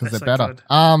Apex ones because They're they're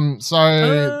so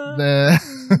better.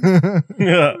 good.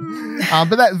 Yeah.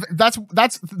 But that's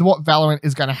what Valorant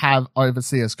is going to have over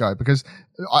CSGO, because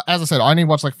as I said, I only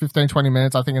watched like 15, 20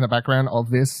 minutes, I think, in the background of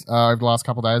this over the last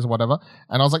couple of days or whatever.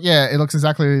 And I was like, yeah, it looks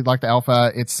exactly like the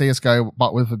alpha. It's CSGO,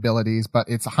 but with abilities, but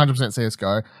it's 100%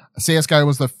 CSGO. CSGO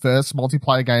was the first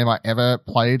multiplayer game I ever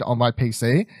played on my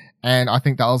PC. And I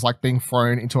think that was like being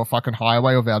thrown into a fucking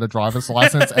highway without a driver's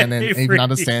license and then even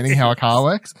understanding how a car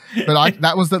works. But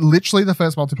that was literally the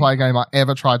first multiplayer game I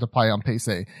ever tried to play on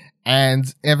PC.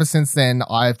 And ever since then,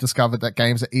 I've discovered that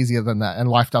games are easier than that, and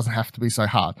life doesn't have to be so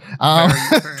hard. I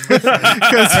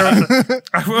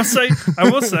will say,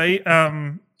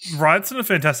 Riot's done a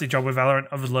fantastic job with Valorant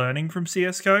of learning from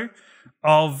CSGO,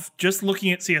 of just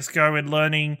looking at CSGO and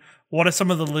learning what are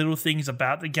some of the little things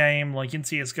about the game? Like in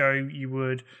CS:GO, you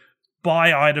would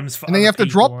buy items for And then you have to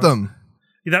drop them.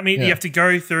 That means you have to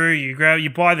go through, you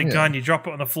buy the gun, you drop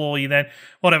it on the floor, you then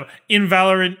whatever. In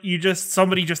Valorant,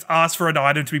 somebody just asks for an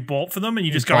item to be bought for them, and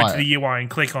you just go into the UI and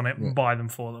click on it and buy them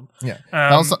for them. Yeah,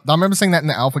 I remember seeing that in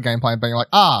the alpha gameplay and being like,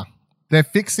 they're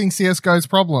fixing CS:GO's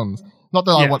problems. Not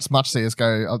that I watch much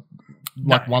CS:GO,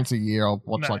 once a year I'll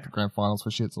watch like the grand finals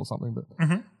for shits or something, but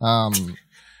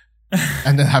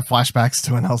and then have flashbacks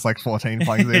to when I was like 14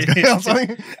 playing CS:GO or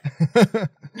something.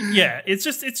 Yeah,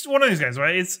 it's one of those games,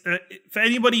 right? It's for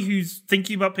anybody who's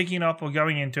thinking about picking it up or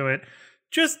going into it,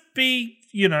 just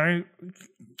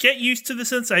get used to the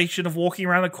sensation of walking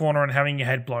around the corner and having your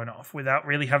head blown off without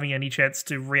really having any chance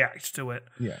to react to it.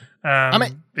 Yeah. I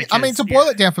mean, to boil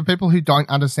it down for people who don't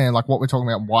understand like what we're talking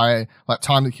about, why like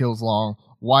time to kill is long,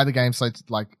 why the game's so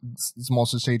like it's more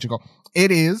strategical. It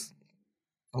is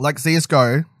like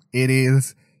CS:GO. It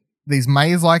is these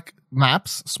maze-like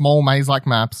maps, small maze-like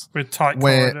maps with tight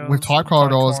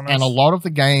corridors, and a lot of the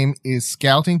game is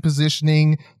scouting,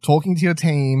 positioning, talking to your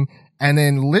team, and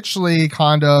then literally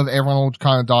kind of everyone will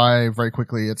kind of die very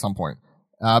quickly at some point.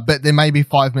 But there may be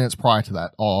 5 minutes prior to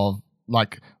that of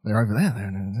like they're over there,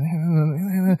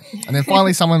 and then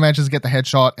finally someone manages to get the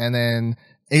headshot, and then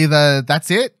either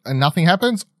that's it and nothing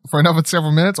happens for another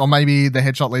several minutes, or maybe the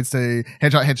headshot leads to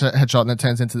headshot, and it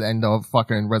turns into the end of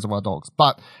fucking Reservoir Dogs.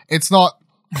 But it's not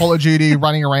Call of Duty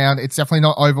running around. It's definitely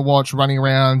not Overwatch running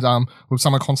around with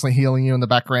someone constantly healing you in the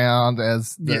background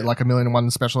as like 1,000,001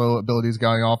 special abilities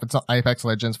going off. It's not Apex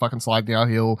Legends fucking sliding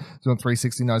downhill doing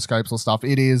 360 no scopes or stuff.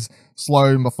 It is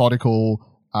slow, methodical,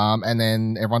 and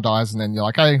then everyone dies, and then you're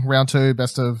like, hey, round 2,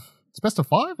 best of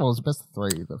 5 or is it best of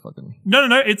 3? The fucking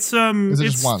no. It's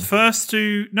just one? First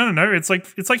to no. It's like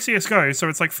CS:GO, so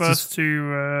it's like first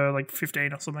to like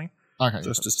 15 or something. Okay,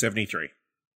 just to 73.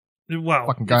 Well,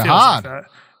 fucking go hard. Like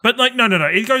but like no.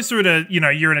 It goes through to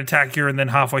you're an attacker, and then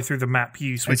halfway through the map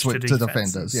you switch to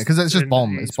defenders. Yeah, because it's just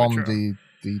bomb. It's bomb the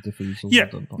defusal. Yeah.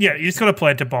 You just got to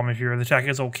plan to bomb if you're an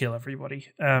attacker. Or kill everybody.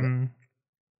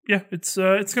 Yeah, it's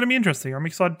going to be interesting. I'm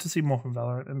excited to see more from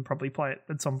Valorant and probably play it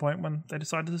at some point when they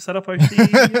decide to set up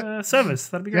OC service.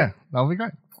 That'd be great. Yeah, that'll be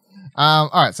great. All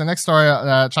right, so next story,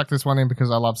 chuck this one in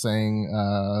because I love seeing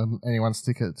anyone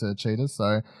stick it to cheaters.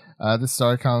 So this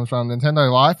story comes from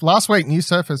Nintendo Life. Last week, news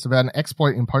surfaced about an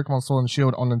exploit in Pokemon Sword and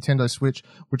Shield on Nintendo Switch,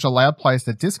 which allowed players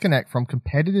to disconnect from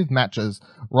competitive matches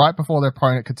right before their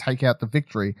opponent could take out the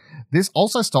victory. This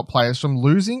also stopped players from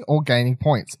losing or gaining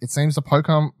points. It seems the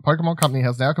Pokemon Company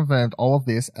has now confirmed all of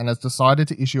this and has decided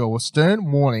to issue a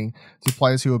stern warning to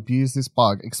players who abuse this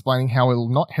bug, explaining how it will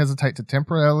not hesitate to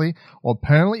temporarily or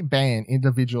permanently ban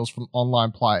individuals from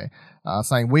online play.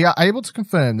 Saying, we are able to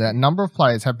confirm that a number of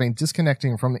players have been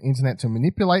disconnecting from the internet to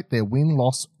manipulate their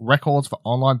win-loss records for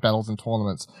online battles and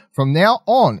tournaments. From now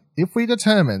on, if we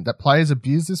determine that players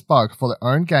abuse this bug for their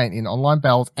own gain in online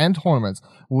battles and tournaments,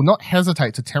 we will not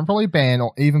hesitate to temporarily ban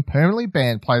or even permanently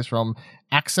ban players from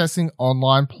accessing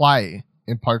online play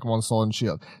in Pokemon Sword and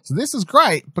Shield. So this is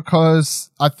great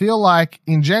because I feel like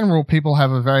in general people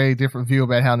have a very different view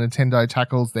about how Nintendo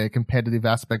tackles their competitive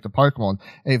aspect of Pokemon,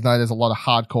 even though there's a lot of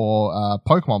hardcore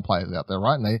Pokemon players out there,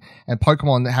 right? And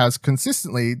Pokemon has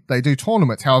consistently, they do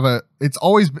tournaments. However, they've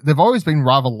always been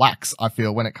rather lax, I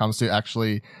feel, when it comes to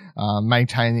actually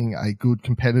maintaining a good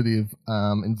competitive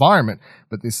environment.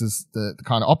 But this is the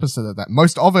kind of opposite of that.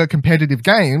 Most other competitive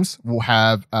games will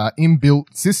have an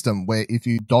inbuilt system where if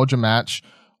you dodge a match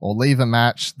or leave a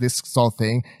match, this sort of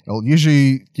thing, it'll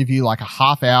usually give you like a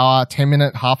half hour,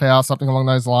 10-minute, half hour, something along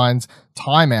those lines,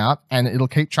 timeout, and it'll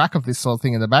keep track of this sort of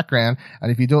thing in the background.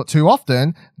 And if you do it too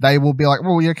often, they will be like,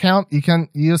 well, your account,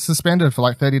 you're suspended for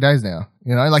like 30 days now.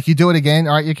 Like you do it again,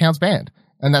 all right, your account's banned.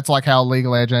 And that's like how League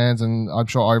of Legends and I'm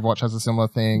sure Overwatch has a similar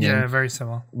thing. Yeah, very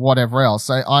similar. Whatever else.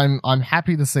 So I'm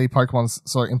happy to see Pokemon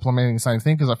sort of implementing the same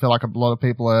thing because I feel like a lot of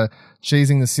people are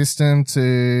cheesing the system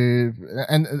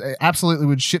and it absolutely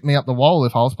would ship me up the wall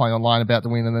if I was playing online about to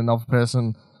win and another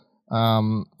person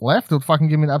left. It would fucking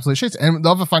give me the absolute shits. And the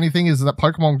other funny thing is that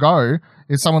Pokemon Go,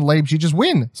 if someone leaves, you just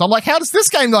win. So I'm like, how does this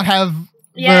game not have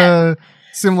the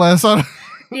similar sort of...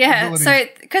 Yeah, abilities? so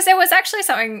because there was actually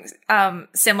something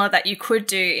similar that you could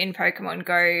do in Pokemon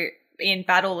Go in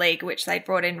Battle League, which they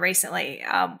brought in recently.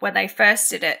 When they first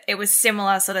did it, it was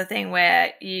similar sort of thing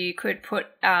where you could put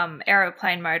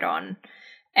aeroplane mode on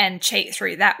and cheat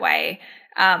through that way.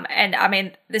 And I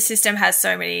mean, the system has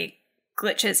so many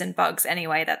glitches and bugs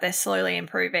anyway that they're slowly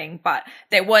improving, but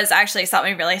there was actually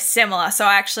something really similar. So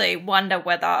I actually wonder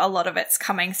whether a lot of it's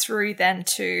coming through then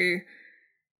to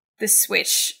the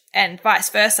Switch and vice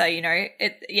versa,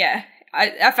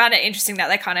 I found it interesting that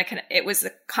they it was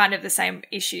kind of the same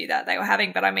issue that they were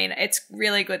having, but I mean, it's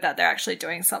really good that they're actually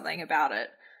doing something about it.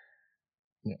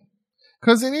 Yeah.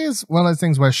 Because it is one of those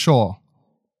things where, sure,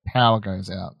 power goes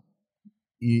out.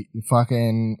 You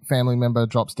fucking family member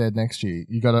drops dead next to you.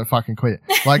 You got to fucking quit.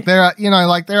 Like there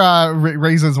are,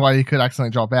 reasons why you could accidentally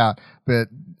drop out, but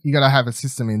you got to have a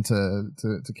system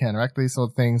to counteract these sort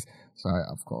of things. So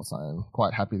of course I'm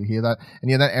quite happy to hear that.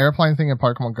 And yeah, that airplane thing in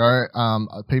Pokemon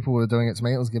Go, people were doing it to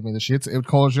me. It was giving me the shits. It would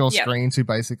cause your screen to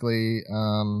basically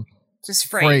just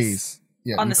freeze.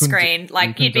 Yeah, on the screen.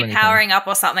 Like you'd be powering up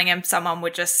or something, and someone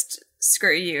would just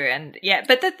screw you. And yeah,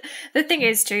 but the thing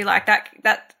is too, like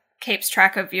that keeps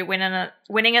track of your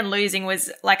winning and losing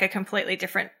was like a completely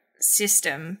different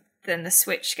system than the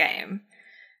Switch game,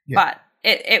 but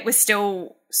it was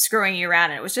still screwing you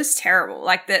around, and it was just terrible.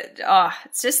 Like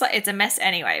it's just like it's a mess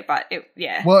anyway. But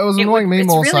well, it was annoying me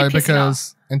more so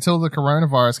because until the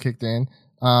coronavirus kicked in,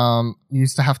 you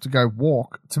used to have to go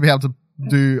walk to be able to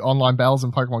do online battles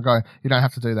in Pokemon Go. You don't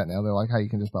have to do that now. They're like, hey, you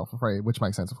can just battle for free, which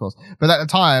makes sense, of course. But at the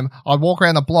time, I'd walk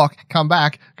around the block, come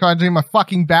back, try and do my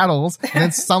fucking battles, and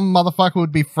then some motherfucker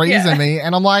would be freezing me,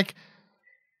 and I'm like,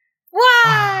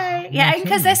 why? Yeah,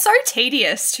 because they're so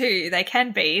tedious too. They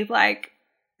can be. Like,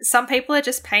 some people are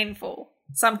just painful.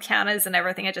 Some counters and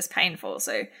everything are just painful,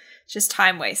 so it's just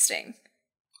time wasting.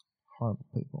 Horrible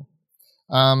people.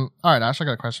 All right, Ash, I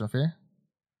got a question for you.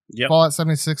 Yep. Fallout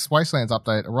 76 Wastelands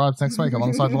update arrives next week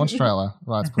alongside the launch trailer.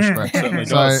 Right, push correct. Certainly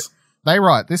So does. they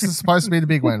write, this is supposed to be the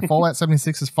big one. Fallout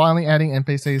 76 is finally adding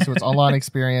NPCs to its online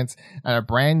experience and a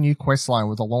brand new quest line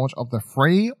with the launch of the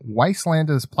free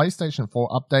Wastelanders PlayStation 4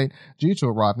 update due to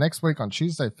arrive next week on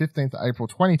Tuesday, 15th of April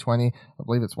 2020. I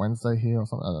believe it's Wednesday here or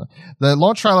something. I don't know. The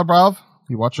launch trailer, bruv,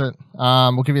 you watch it.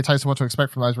 We'll give you a taste of what to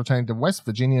expect from those returning to West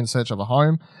Virginia in search of a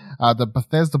home. The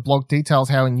Bethesda blog details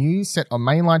how a new set of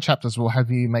mainline chapters will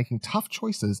have you making tough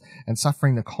choices and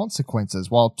suffering the consequences,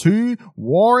 while two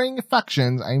warring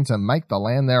factions aim to make the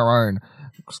land their own.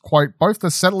 Quote, both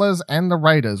the settlers and the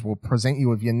raiders will present you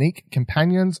with unique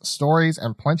companions, stories,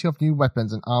 and plenty of new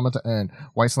weapons and armor to earn.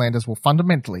 Wastelanders will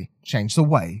fundamentally change the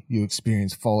way you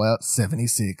experience Fallout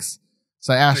 76.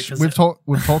 So Ash, we've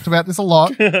talked about this a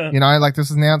lot. You know, like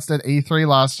this was announced at E3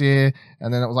 last year,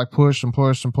 and then it was like pushed and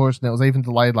pushed and pushed, and it was even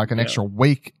delayed like an extra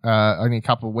week, only a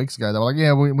couple of weeks ago. They were like,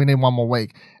 yeah, we need one more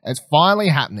week. It's finally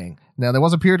happening. Now, there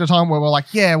was a period of time where we're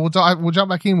like, yeah, we'll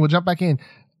jump back in.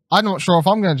 I'm not sure if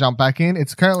I'm going to jump back in.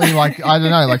 It's currently like, I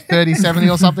don't know, like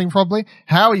 30-70 or something probably.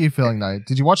 How are you feeling though?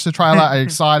 Did you watch the trailer? Are you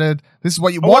excited? This is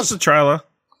what you I want. watched the trailer.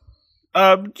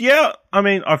 Yeah, I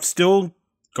mean, I've still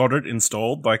got it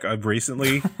installed. Like, I've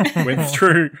recently went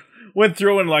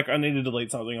through and like I need to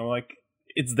delete something. I'm like,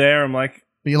 it's there. I'm like,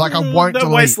 but you're like, I won't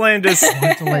delete. Wasteland is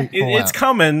Delete it's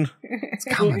coming. It's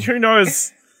coming. Who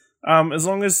knows? As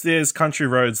long as there's country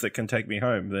roads that can take me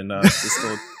home, then there's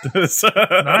still No, Oh, stop.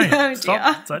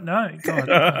 dear. It's like, no,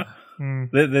 God.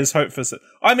 there's hope for.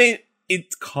 I mean,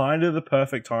 it's kind of the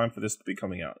perfect time for this to be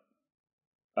coming out.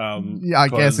 Yeah, I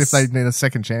guess if they need a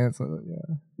second chance.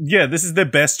 Yeah. this is their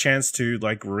best chance to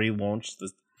like relaunch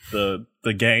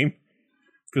the game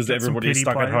because Get some everybody's pity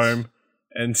stuck at players. home,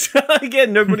 and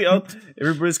again, nobody else.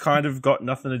 Everybody's kind of got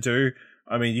nothing to do.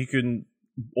 I mean, you can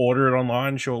order it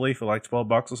online surely for like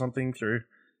 $12 or something through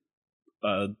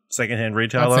secondhand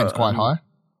retailer. That seems quite high.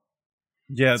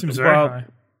 Yeah, Seems very well, high.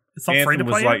 It's not Anthem free to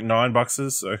was play. like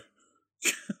 $9, so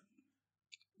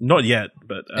not yet.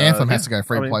 But Anthem has to go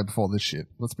free I to mean, play before this shit.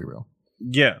 Let's be real.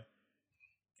 Yeah,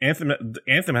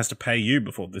 Anthem has to pay you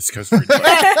before this goes free to play.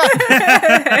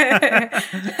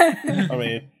 I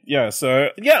mean, yeah. So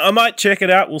yeah, I might check it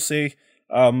out. We'll see.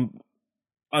 I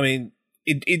mean,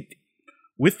 it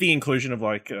with the inclusion of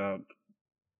like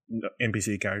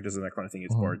NPC characters and that kind of thing,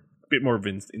 it's more a bit more of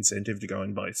an incentive to go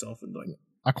in by yourself and like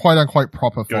A quote unquote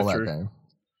proper Go Fallout through. game.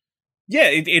 yeah,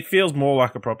 it feels more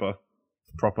like a proper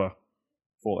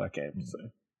Fallout game. So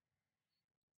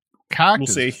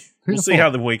Characters. we'll see. Who'd We'll have see thought? how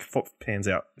the week pans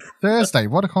out. Thursday.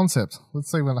 What a concept.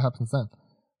 Let's see when it happens then.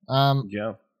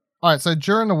 Yeah. All right. So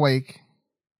during the week,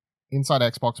 Inside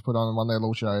Xbox put on one of their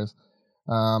little shows.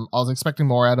 I was expecting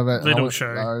more out of it. and Little I was- show.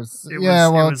 I was- It yeah,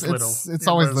 was- well, it was little. it's It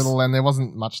always was- little, and there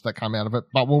wasn't much that came out of it.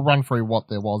 But we'll run through what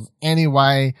there was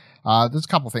anyway. There's a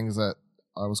couple of things that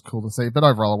I was cool to see, but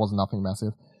overall, it wasn't nothing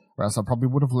massive. Whereas I probably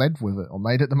would have led with it or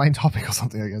made it the main topic or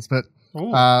something, I guess. But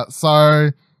Ooh.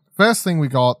 so first thing we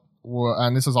got,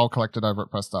 and this is all collected over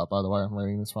at Press Start, by the way. I'm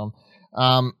reading this from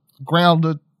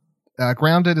Grounded.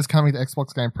 Grounded is coming to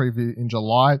Xbox Game Preview in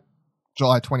July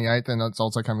 28th, and it's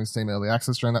also coming to Steam Early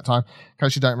Access during that time. In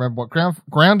case you don't remember what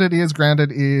Grounded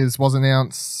is was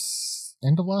announced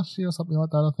end of last year or something like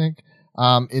that, I think.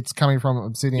 It's coming from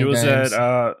Obsidian It was Games.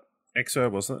 at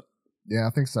Exo, wasn't it? Yeah,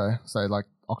 I think so. So like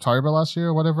October last year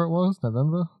or whatever it was,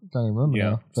 November. Don't even remember Yeah,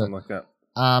 now. But, something like that.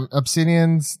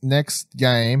 Obsidian's next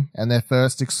game and their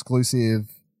first exclusive,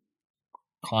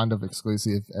 kind of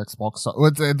exclusive Xbox. So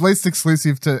it's at least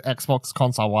exclusive to Xbox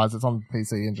console wise. It's on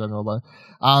PC in general though.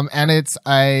 And it's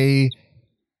a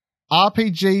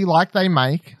RPG like they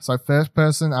make. So first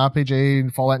person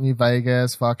RPG, Fallout New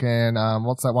Vegas, fucking,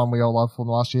 what's that one we all loved from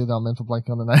last year that I'm mental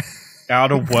blanking on the name?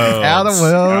 Outer Worlds. Outer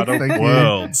Worlds. Outer Thank you.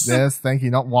 Worlds. Yes, thank you.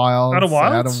 Not Wilds. Outer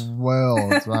Wilds? Outer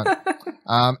Worlds, right.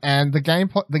 And the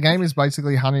game is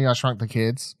basically Honey, I Shrunk the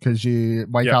Kids, because you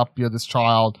wake up, you're this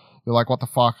child, you're like, what the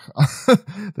fuck?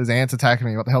 There's ants attacking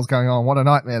me. What the hell's going on? What a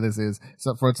nightmare this is.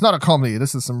 Except for it's not a comedy.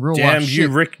 This is some real Damn life you, shit.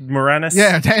 Rick Moranis.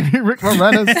 Yeah, damn you, Rick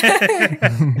Moranis.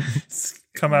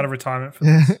 Come out of retirement for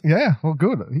this. Yeah, well,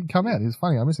 good. He'd come out. He's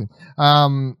funny. I miss him.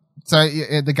 So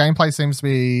the gameplay seems to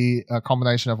be a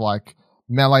combination of like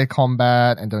melee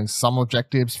combat and doing some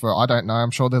objectives for, I don't know,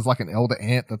 I'm sure there's like an elder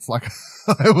ant that's like,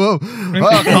 come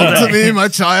to me, my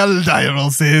child, I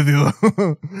will save you.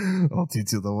 I'll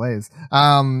teach you the ways.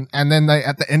 And then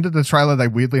at the end of the trailer, they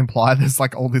weirdly imply there's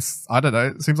like all this, I don't know,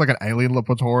 it seems like an alien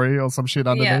laboratory or some shit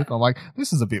underneath. Yeah. I'm like,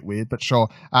 this is a bit weird, but sure.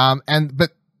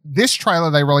 But this trailer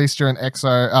they released during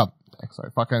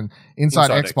fucking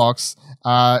Inside Xbox,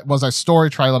 was a story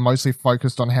trailer mostly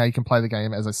focused on how you can play the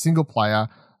game as a single player,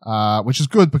 which is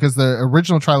good because the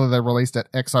original trailer they released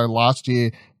at XO last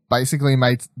year basically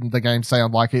made the game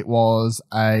sound like it was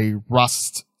a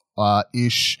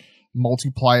Rust-ish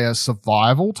multiplayer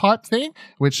survival type thing,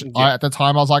 which at the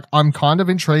time I was like, I'm kind of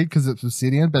intrigued because it's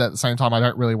Obsidian, but at the same time I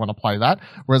don't really want to play that.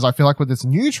 Whereas I feel like with this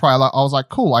new trailer, I was like,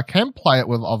 cool, I can play it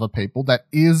with other people. That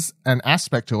is an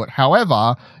aspect to it.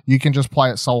 However, you can just play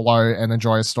it solo and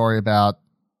enjoy a story about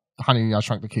Honey, I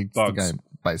Shrunk the Kids, the game,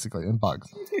 basically, and bugs.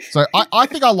 So I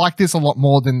think I like this a lot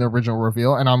more than the original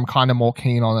reveal, and I'm kind of more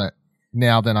keen on it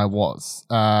now than I was.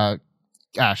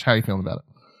 Ash, how are you feeling about it?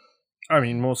 I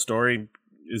mean, more story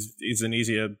is an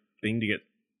easier thing to get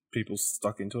people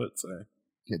stuck into it. So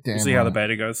we'll see how the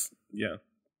beta goes. Yeah.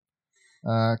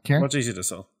 Kieran? Much easier to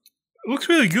sell. It looks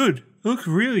really good. It looks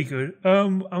really good.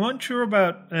 I'm unsure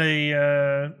about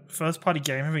a first-party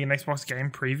game having an Xbox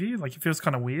game preview. Like, it feels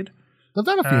kind of weird. They've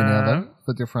done a few now, though,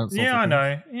 for different sorts of I things.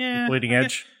 know. Yeah. Bleeding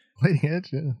Edge. Bleeding Edge,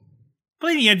 yeah.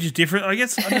 Bleeding Edge is different. I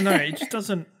guess, I don't know. It just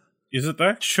doesn't... Is it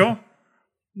though? Sure.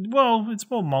 Well, it's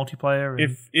more multiplayer.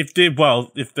 And If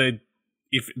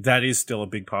that is still a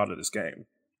big part of this game,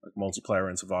 like multiplayer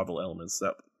and survival elements,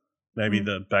 that maybe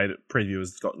the beta preview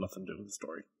has got nothing to do with the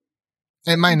story.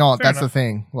 It may not. Fair That's enough. the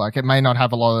thing. Like, it may not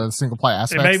have a lot of single player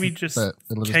aspects. it maybe just but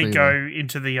it'll just be go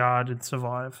into the yard and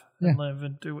survive and Yeah. live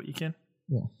and do what you can.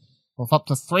 with up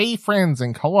to 3 friends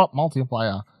in co-op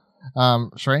multiplayer.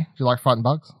 Sheree, do you like fighting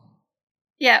bugs?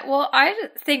 Yeah, well, I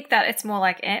think that it's more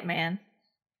like Ant-Man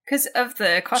because of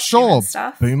the costume Sure, and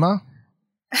stuff. Boomer.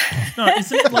 No,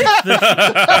 isn't it like the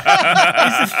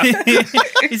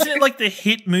isn't it like the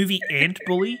hit movie Ant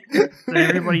Bully that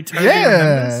everybody totally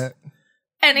remembers?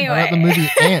 Anyway, What about the movie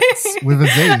Ants with a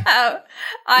Z?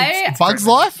 I Bugs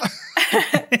Life?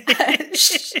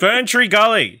 Fern Tree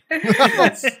Gully.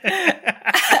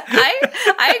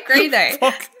 I agree though.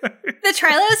 Fuck. The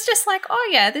trailer is just like, oh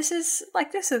yeah, this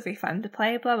would be fun to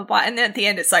play, blah blah blah, and then at the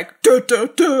end it's like, duh, duh,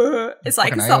 duh. It's like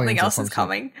Fucking something aliens or else some is shit.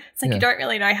 coming. It's like Yeah. you don't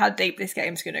really know how deep this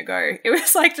game's gonna go. It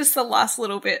was like just the last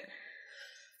little bit.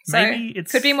 So Maybe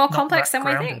it's could be more not complex that than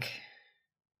we grounded. think.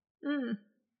 Mm.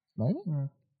 Maybe. Hmm.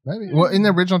 Maybe. Well, in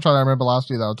the original trailer, I remember last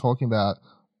year they were talking about,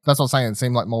 that's what I'm saying, it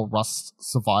seemed like more Rust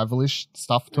survival-ish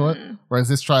stuff to it. Whereas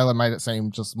this trailer made it seem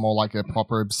just more like a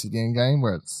proper Obsidian game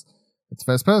where it's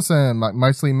first person, like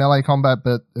mostly melee combat,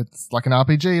 but it's like an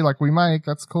RPG like we make.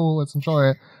 That's cool. Let's enjoy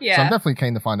it. Yeah. So I'm definitely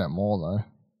keen to find out more though.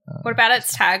 What about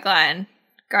its tagline?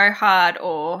 Go hard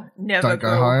or never Don't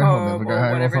go home or never go home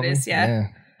or whatever something. it is. Yeah.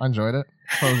 I enjoyed it.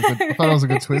 I thought it was a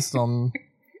good twist on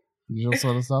usual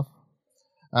sort of stuff.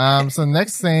 So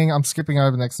next thing, I'm skipping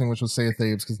over the next thing, which was Sea of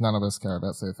Thieves, because none of us care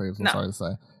about Sea of Thieves, I'm No. sorry to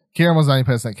say. Kieran was the only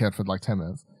person that cared for like 10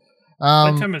 minutes.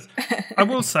 Like 10 minutes. I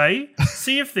will say,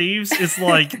 Sea of Thieves is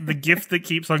like the gift that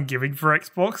keeps on giving for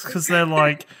Xbox because they're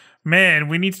like, man,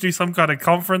 we need to do some kind of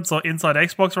conference or inside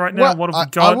Xbox right now. Well, What have we I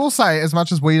got? will say, as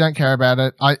much as we don't care about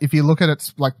it, if you look at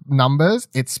its like numbers,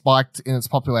 it spiked in its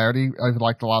popularity over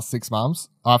like the last 6 months.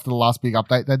 After the last big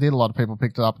update they did, a lot of people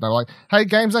picked it up and they were like, hey,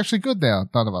 game's actually good now.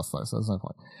 None of us though, so there's no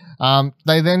point.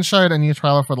 They then showed a new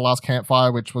trailer for The Last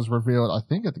Campfire, which was revealed, I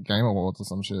think, at the Game Awards or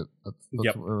some shit. That's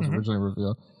Yep. where it was originally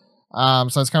revealed.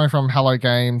 So it's coming from Hello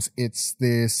Games. It's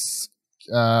this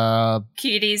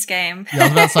Cuties game. Yeah, I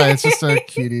was about to say it's just a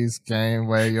cuties game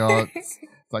where it's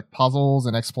like puzzles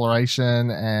and exploration,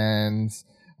 and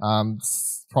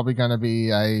it's probably going to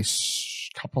be a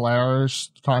couple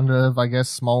hours kind of, I guess,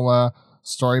 smaller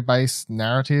story-based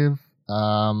narrative.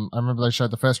 I remember they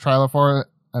showed the first trailer for it,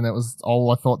 and it was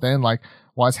all I thought then, like,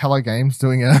 why is Hello Games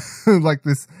doing a like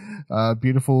this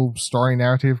beautiful story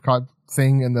narrative kind of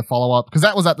thing in the follow-up? Because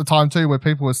that was at the time too where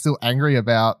people were still angry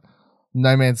about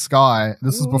No Man's Sky.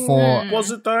 This was before.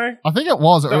 Was it though? I think it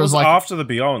was. That It was like after the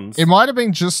Beyonds. it might have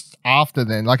been just after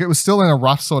then. Like, it was still in a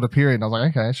rough sort of period. And I was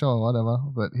like, okay, sure, whatever.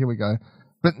 But here we go.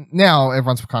 But now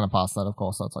everyone's kind of past that, of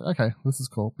course. So it's like, okay, this is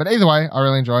cool. But either way, I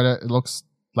really enjoyed it. It looks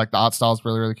like the art style is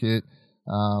really, really cute.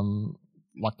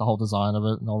 Like the whole design of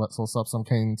it and all that sort of stuff. So I'm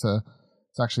keen to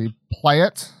actually play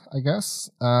it, I guess.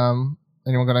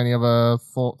 Anyone got any other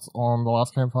thoughts on The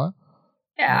Last Campfire?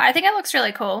 Yeah, I think it looks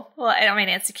really cool. Well, I mean,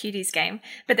 it's a cuties game,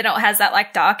 but then it has that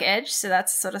like dark edge, so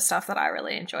that's the sort of stuff that I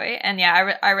really enjoy. And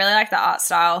yeah, I really like the art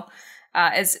style.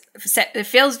 It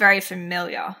feels very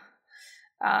familiar,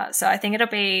 so I think it'll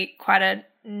be quite a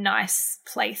nice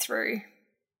playthrough.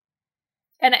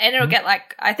 And it'll get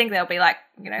like, I think there'll be like,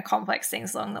 complex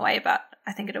things along the way, but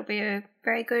I think it'll be a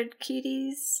very good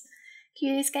cuties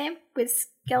game with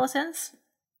skeletons.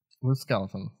 With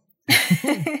skeleton.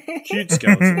 Cute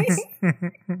skeletons.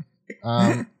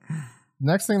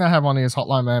 Next thing I have on here is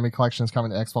Hotline Miami Collection is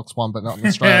coming to Xbox One, but not in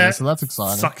Australia, so that's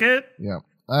exciting. Suck it. Yeah.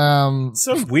 It's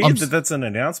so weird that that's an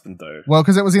announcement, though. Well,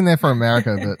 because it was in there for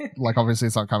America, but like obviously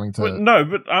it's not coming to.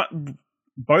 But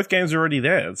both games are already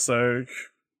there, so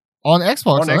on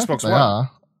Xbox. On I don't Xbox think they One.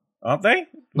 are. Aren't they?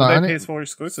 No, Were only- they PS4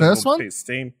 exclusive? First or one?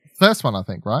 Steam. First one, I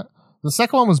think, right? The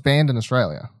second one was banned in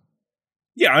Australia.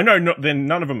 Yeah, I know. Then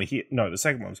none of them are here. No, the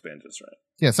second one's banned, right?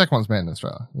 Yeah, second one's banned in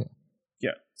Australia. Yeah.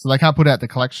 Yeah. So they can't put out the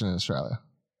collection in Australia.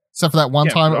 Except for that one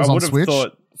time but it was I on would've Switch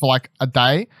thought- for like a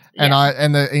day, and Yeah.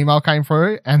 and the email came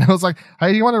through, and it was like,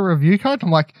 "Hey, do you want a review code?"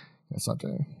 I'm like, "Yes, I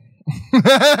do."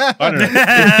 I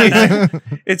don't know.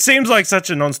 It seems like such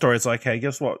a non-story. It's like, hey,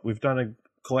 guess what? We've done a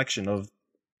collection of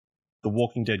the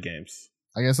Walking Dead games.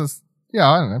 I guess it's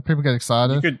I don't know. People get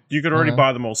excited. You could already Yeah.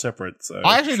 buy them all separate. So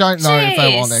I actually don't know if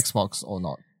they were on Jeez. Xbox or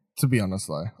not. To be honest,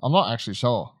 though, I'm not actually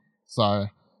sure. So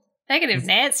Negative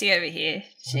Nancy over here.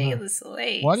 Jeez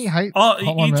Louise. why do you hate? Oh, Hotline are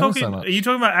you Miami talking? so much? Are you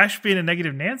talking about Ash being a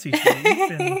negative Nancy?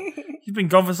 He's been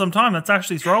gone for some time. That's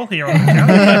Ashley's role here on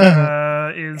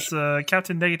the show. Is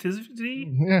Captain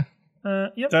Negativity? Yeah.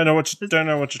 Yep. don't know what you're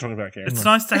talking about, Karen. It's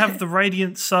nice to have the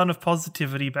radiant sun of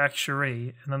positivity back,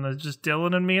 Cherie, and then there's just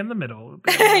Dylan and me in the middle.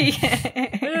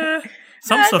 Yeah.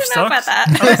 Some I stuff don't know about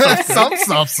sucks. that. Some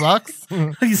stuff sucks.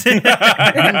 Some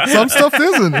Some stuff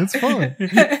isn't. It's fine.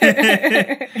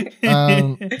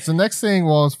 So next thing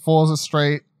was Forza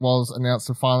Street was announced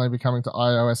to finally be coming to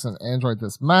iOS and Android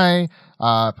this May.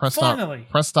 Press Finally.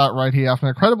 start right here. After an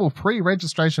incredible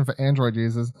pre-registration for Android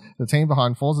users, the team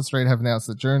behind Forza Street have announced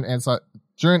that during Inside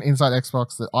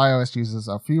Xbox, that iOS users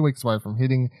are a few weeks away from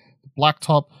hitting the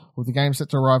blacktop, with the game set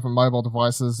to arrive on mobile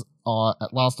devices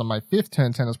at last on May 5th.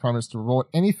 Turn 10 has promised to reward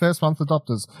any first-month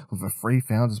adopters with a free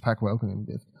Founders Pack welcoming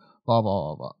gift. Blah,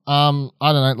 blah, blah, blah.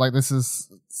 I don't know, like this is...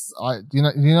 you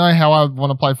know how I want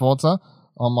to play Forza?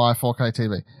 On my 4K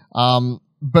TV.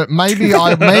 But maybe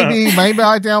I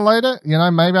download it.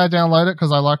 Maybe I download it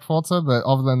because I like Forza. But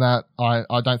other than that,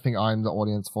 I don't think I'm the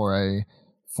audience for a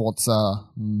Forza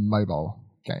mobile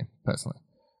game personally.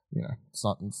 It's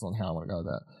not how I want to go with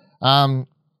that.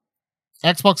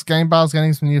 Xbox Game Bar is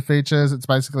getting some new features. It's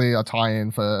basically a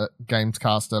tie-in for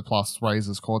Gamescaster plus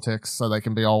Razer's Cortex, so they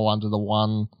can be all under the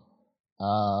one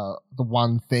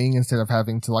thing instead of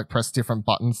having to like press different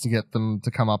buttons to get them to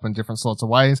come up in different sorts of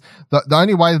ways. The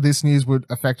only way this news would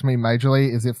affect me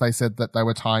majorly is if they said that they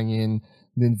were tying in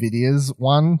Nvidia's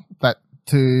one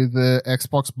to the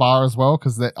Xbox bar as well,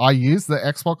 because I use the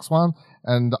Xbox one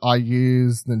and I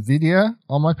use Nvidia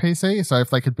on my PC. So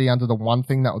if they could be under the one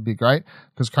thing, that would be great.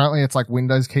 Because currently it's like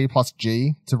Windows key plus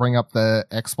G to bring up the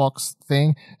Xbox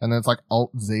thing, and then it's like Alt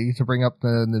Z to bring up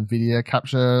the Nvidia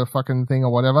capture fucking thing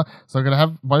or whatever. So I'm gonna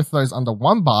have both of those under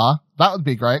one bar. That would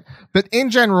be great. But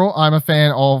in general, I'm a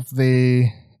fan of the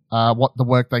the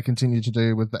work they continue to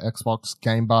do with the Xbox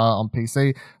Game Bar on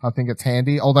PC. I think it's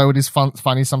handy, although it is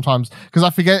funny sometimes because I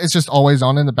forget it's just always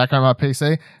on in the background of my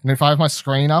PC. And if I have my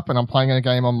screen up and I'm playing a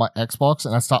game on my Xbox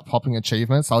and I start popping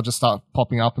achievements, I'll just start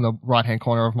popping up in the right-hand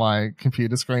corner of my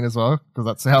computer screen as well, because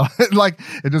that's how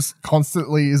it just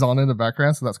constantly is on in the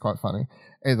background. So that's quite funny.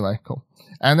 Either way, cool.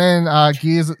 And then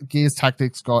Gears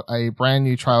Tactics got a brand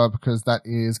new trailer because that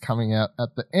is coming out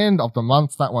at the end of the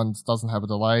month. That one doesn't have a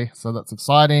delay, so that's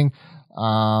exciting.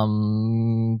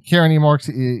 Kieran,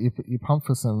 you pumped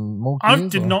for some more Gears? I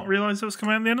did not realize it was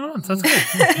coming out at the end of the month. That's good.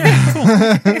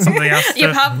 Yeah, cool. Something else You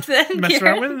to pumped then? mess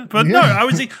around with. But no, I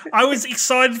was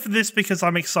excited for this because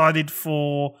I'm excited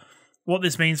for what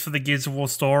this means for the Gears of War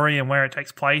story and where it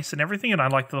takes place and everything. And I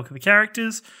like the look of the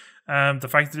characters. The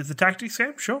fact that it's a tactics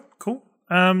game, sure, cool.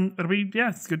 It'll be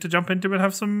it's good to jump into it and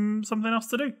have something else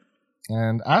to do.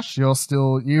 And Ash, you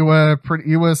were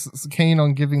keen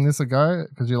on giving this a go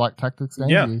because you like tactics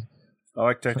games. Yeah, I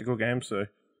like tactical games. So,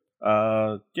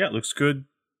 it looks good.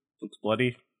 Looks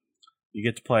bloody. You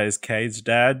get to play as Cade's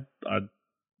dad. I'm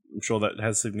sure that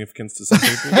has significance to some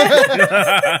people.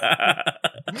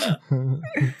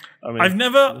 I mean,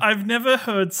 I've never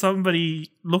heard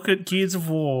somebody look at Gears of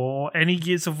War or any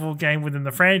Gears of War game within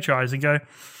the franchise and go,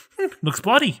 looks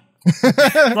bloody.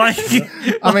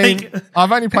 I mean,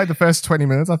 I've only played the first 20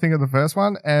 minutes, I think, of the first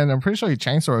one, and I'm pretty sure you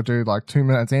chainsaw a dude like 2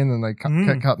 minutes in and they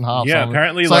get cut in half. Yeah,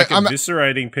 apparently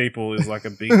eviscerating people is like a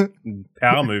big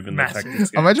power move in the tactics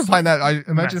game. Imagine playing that.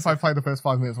 Imagine if I played the first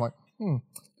 5 minutes, I'm like,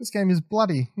 this game is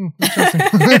bloody.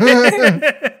 Interesting.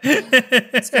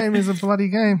 This game is a bloody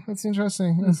game. That's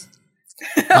interesting. Yes.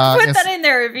 Put that in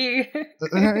their review.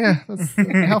 That's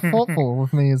how thoughtful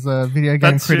of me as a video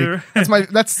game critic. True.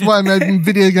 That's why I made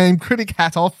video game critic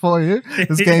hat off for you.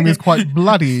 This game is quite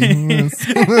bloody. Yes.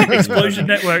 Explosion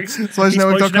Networks.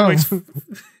 ExplosionNetworks.com.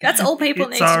 That's all people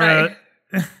need to know.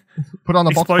 Put on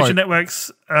the box quote. Explosion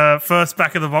Network's first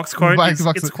back of the box quote.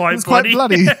 It's quite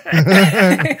bloody.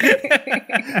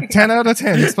 10 out of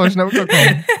 10.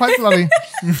 ExplosionNetwork.com. Quite bloody.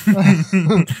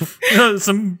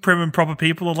 Some prim and proper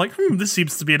people are like, this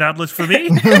seems to be an outlet for me.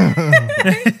 That's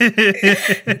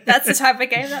the type of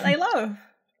game that they love.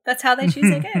 That's how they choose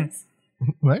their games.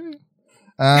 Maybe.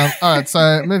 Alright,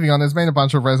 so moving on, there's been a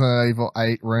bunch of Resident Evil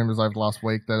 8 rumors over the last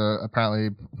week that are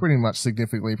apparently pretty much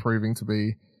significantly proving to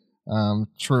be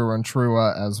truer and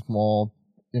truer as more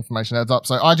information adds up.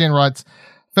 So IGN writes,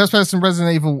 first person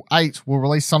Resident Evil 8 will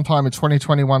release sometime in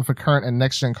 2021 for current and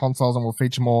next-gen consoles and will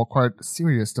feature more, quote,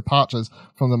 serious departures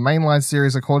from the mainline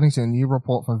series according to a new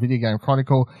report from Video Game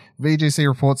Chronicle. VGC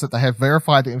reports that they have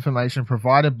verified the information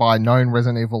provided by known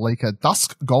Resident Evil leaker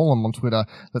Dusk Golem on Twitter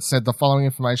that said the following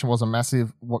information was a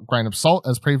massive grain of salt,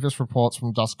 as previous reports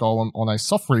from Dusk Golem on a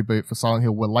soft reboot for Silent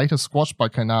Hill were later squashed by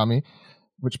Konami,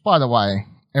 which, by the way,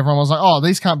 everyone was like, oh,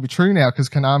 these can't be true now because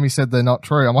Konami said they're not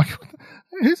true. I'm like,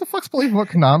 who the fuck's believing what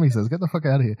Konami says? Get the fuck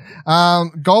out of here.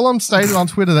 Golem stated on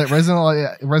Twitter that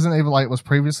Resident Evil 8 was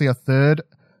previously a third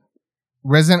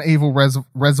Resident Evil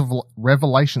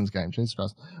Revelations game, Jesus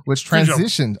Christ, which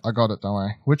transitioned, I got it, don't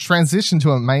worry, which transitioned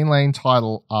to a mainline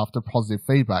title after positive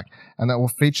feedback, and that will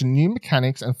feature new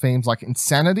mechanics and themes like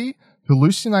insanity,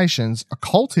 hallucinations,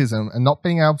 occultism, and not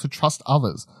being able to trust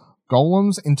others.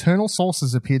 Golem's internal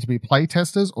sources appear to be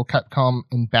playtesters or Capcom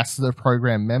Ambassador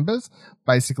Program members,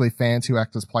 basically fans who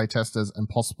act as playtesters and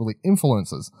possibly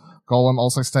influencers. Golem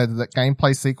also stated that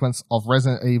gameplay sequence of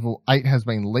Resident Evil 8 has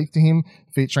been leaked to him,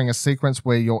 featuring a sequence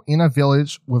where you're in a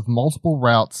village with multiple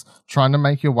routes trying to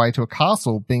make your way to a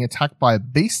castle, being attacked by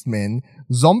beastmen,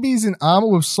 zombies in armor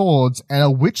with swords, and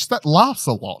a witch that laughs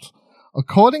a lot.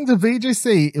 According to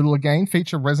VGC, it will again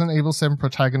feature Resident Evil 7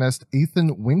 protagonist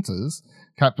Ethan Winters.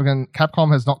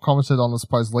 Capcom has not commented on the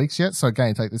supposed leaks yet, so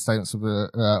again, take these statements for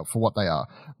what they are,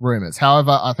 rumors.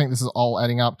 However, I think this is all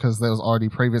adding up because there was already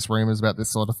previous rumors about this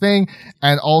sort of thing,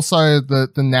 and also the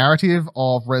narrative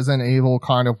of Resident Evil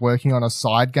kind of working on a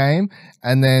side game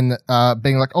and then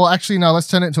being like, oh, actually, no, let's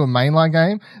turn it into a mainline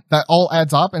game. That all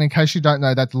adds up, and in case you don't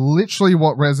know, that's literally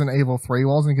what Resident Evil 3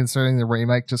 was, and considering the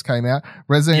remake just came out,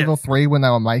 Resident Evil 3, when they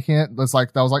were making it, was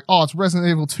like, they was like, oh, it's Resident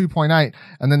Evil 2.8,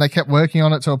 and then they kept working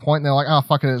on it to a point, and they're like, oh,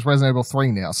 fuck it, it's Resident Evil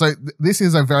 3 now. So this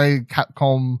is a very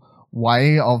Capcom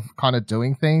way of kind of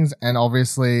doing things, and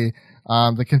obviously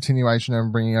the continuation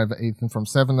and bringing over Ethan from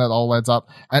 7, that all adds up.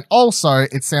 And also,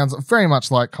 it sounds very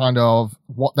much like kind of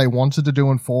what they wanted to do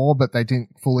in 4, but they didn't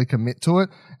fully commit to it,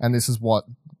 and this is what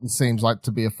it seems like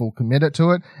to be a full committed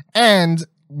to it. And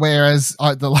whereas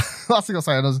the last thing I'll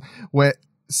say is where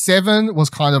 7 was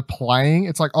kind of playing,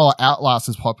 it's like, oh, Outlast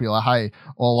is popular, hey,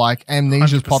 or like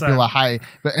Amnesia is popular, hey,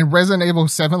 but in Resident Evil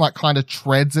 7 like kind of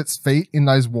treads its feet in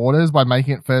those waters by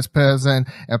making it first person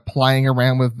and playing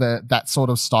around with that sort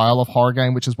of style of horror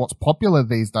game, which is what's popular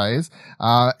these days.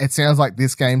 It sounds like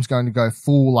this game's going to go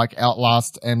full like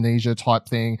Outlast, Amnesia type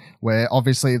thing, where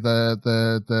obviously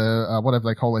the whatever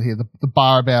they call it here, the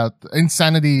bar about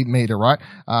insanity meter, right?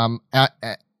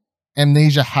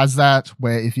 Amnesia has that,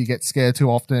 where if you get scared too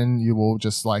often, you will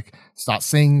just like start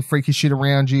seeing freaky shit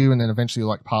around you, and then eventually you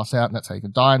like pass out, and that's how you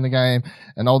can die in the game.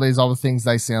 And all these other things,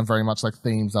 they sound very much like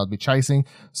themes I'd be chasing.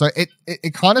 So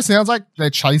it kind of sounds like they're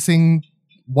chasing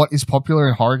what is popular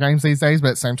in horror games these days, but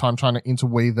at the same time trying to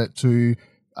interweave it to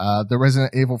the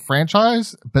Resident Evil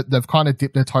franchise. But they've kind of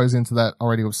dipped their toes into that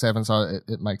already with 7, so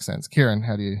it makes sense. Kieran,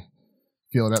 how do you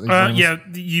feel about these things? Yeah,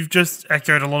 you've just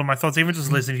echoed a lot of my thoughts. Even just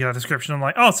listening to that description, I'm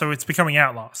like, oh, so it's becoming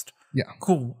Outlast. Yeah.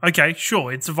 Cool. Okay,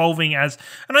 sure. It's evolving as...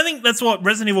 And I think that's what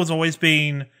Resident Evil's always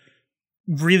been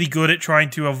really good at, trying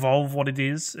to evolve what it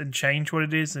is and change what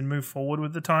it is and move forward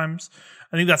with the times.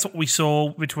 I think that's what we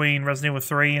saw between Resident Evil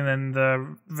 3 and then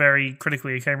the very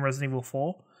critically acclaimed Resident Evil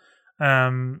 4.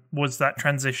 Was that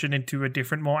transition into a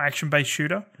different, more action-based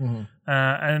shooter. Mm-hmm.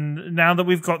 And now that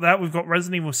we've got that, we've got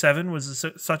Resident Evil 7 was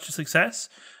such a success,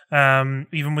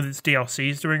 even with its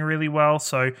DLCs doing really well.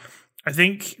 So I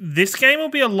think this game will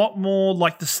be a lot more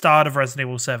like the start of Resident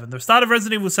Evil 7. The start of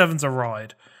Resident Evil 7's a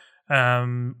ride,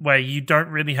 where you don't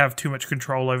really have too much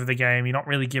control over the game. You're not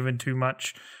really given too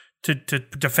much to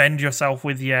defend yourself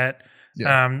with yet.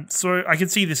 Yeah. So I can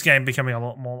see this game becoming a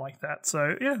lot more like that.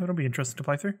 So yeah, it'll be interesting to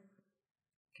play through.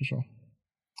 For sure.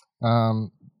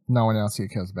 No one else here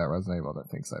cares about Resident Evil. I don't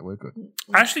think so. We're good.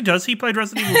 Actually, does he play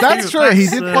Resident Evil 2? That's true. He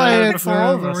did play it before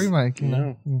for the us. remake. You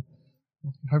know.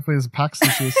 Hopefully there's a PAX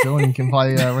this year still and you can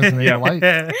play Resident Evil 8.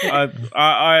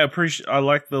 I appreciate. I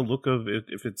like the look of it.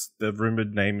 If it's the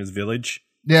rumored name is Village.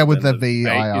 Yeah, with the then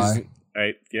VII.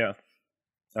 8. Yeah,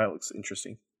 that looks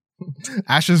interesting.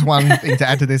 Ash's one thing to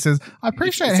add to this is, I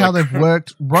appreciate how they've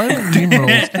worked Roman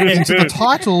numerals into the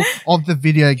title of the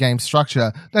video game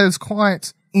structure. That is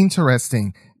quite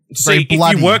interesting. See, Very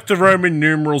bloody. if you work the Roman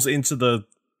numerals into the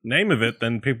name of it,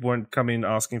 then people won't come in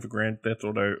asking for Grand Theft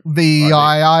Auto. VIII.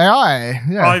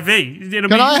 Yeah. IV. It'll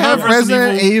Can be I have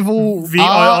Resident Evil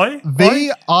VII?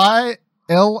 VILLAGE?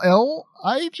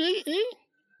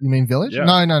 You mean Village? Yeah.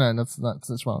 No. That's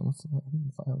wrong. That's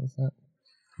not how they say it.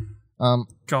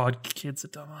 God, kids are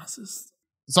dumbasses.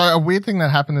 So a weird thing that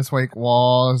happened this week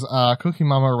was Cooking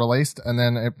Mama released, and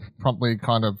then it promptly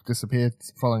kind of disappeared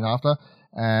following after.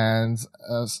 And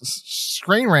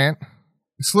Screen Rant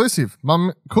exclusive,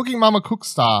 Cooking Mama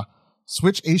Cookstar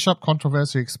Switch eShop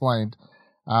controversy explained.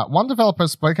 One developer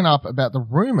has spoken up about the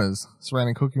rumors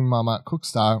surrounding Cooking Mama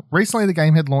Cookstar. Recently, the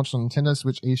game had launched on Nintendo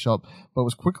Switch eShop, but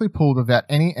was quickly pulled without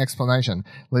any explanation,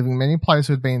 leaving many players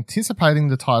who had been anticipating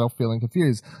the title feeling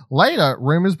confused. Later,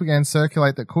 rumors began to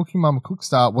circulate that Cooking Mama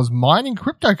Cookstar was mining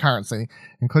cryptocurrency,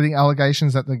 including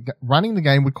allegations that running the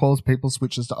game would cause people's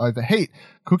Switches to overheat.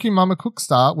 Cooking Mama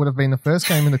Cookstar would have been the first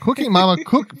game in the Cooking Mama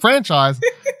Cook franchise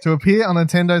to appear on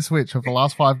Nintendo Switch, with the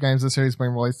last 5 games of the series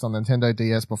being released on Nintendo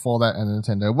DS before that and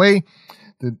Nintendo Wii.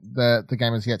 The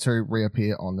game is yet to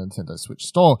reappear on the Nintendo Switch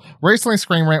store. Recently,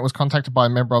 Screen Rant was contacted by a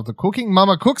member of the Cooking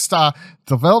Mama Cookstar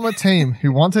development team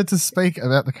who wanted to speak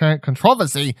about the current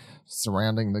controversy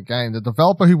surrounding the game. The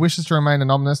developer, who wishes to remain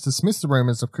anonymous, dismissed the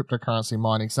rumors of cryptocurrency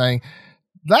mining, saying,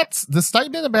 "That's the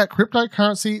statement about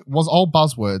cryptocurrency was all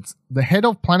buzzwords. The head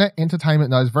of Planet Entertainment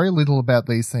knows very little about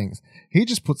these things. He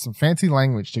just put some fancy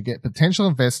language to get potential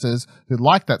investors who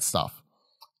like that stuff.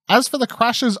 As for the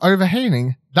crashes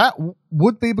overheating, that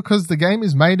would be because the game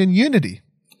is made in Unity.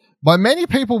 By many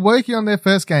people working on their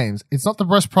first games, it's not the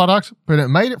best product, but it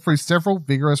made it through several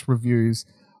vigorous reviews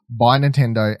by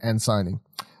Nintendo and Sony.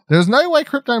 There's no way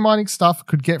crypto mining stuff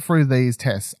could get through these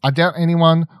tests. I doubt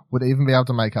anyone would even be able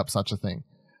to make up such a thing."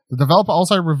 The developer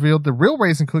also revealed the real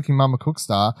reason Cooking Mama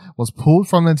Cookstar was pulled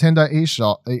from Nintendo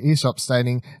eShop,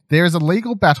 stating, "There is a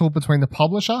legal battle between the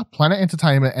publisher, Planet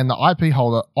Entertainment, and the IP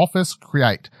holder, Office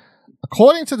Create.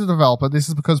 According to the developer, this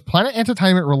is because Planet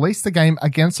Entertainment released the game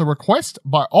against a request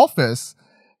by Office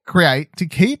Create to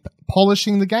keep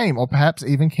polishing the game, or perhaps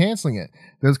even cancelling it.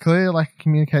 There was clearly a lack of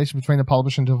communication between the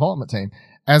publisher and development team.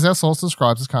 As our source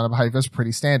describes, this kind of behavior is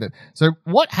pretty standard." So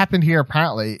what happened here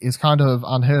apparently is kind of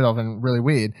unheard of and really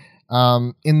weird,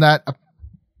 in that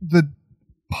the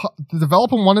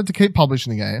developer wanted to keep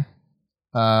publishing the game,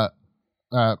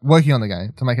 working on the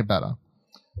game to make it better.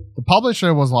 The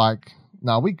publisher was like,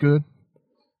 "No, we good,"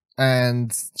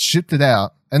 and shipped it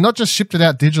out. And not just shipped it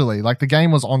out digitally, like the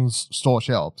game was on store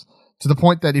shelves, to the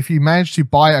point that if you manage to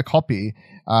buy a copy,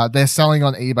 they're selling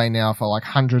on eBay now for like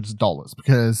hundreds of dollars,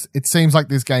 because it seems like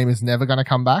this game is never going to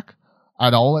come back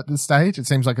at all at this stage. It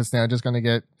seems like it's now just going to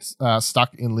get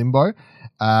stuck in limbo.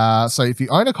 So if you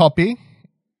own a copy,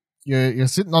 you're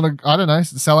sitting on I don't know,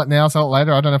 sell it now, sell it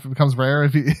later. I don't know if it becomes rare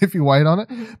if you wait on it.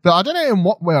 But I don't know in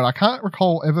what world. I can't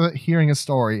recall ever hearing a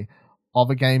story of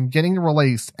a game getting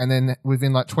released and then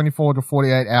within like 24 to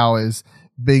 48 hours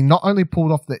being not only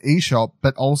pulled off the eShop,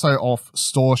 but also off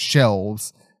store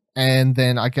shelves. And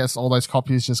then I guess all those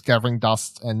copies just gathering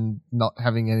dust and not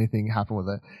having anything happen with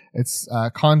it. It's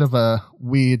kind of a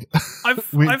weird,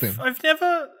 weird thing.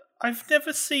 I've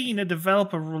never seen a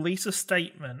developer release a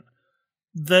statement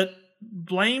that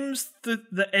blames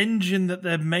the engine that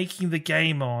they're making the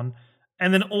game on,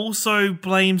 and then also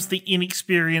blames the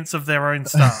inexperience of their own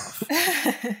staff.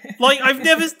 Like, I've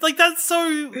never, like, that's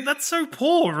so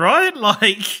poor, right?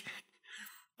 Like,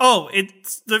 oh,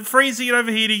 it's the freezing and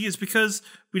overheating is because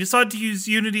we decided to use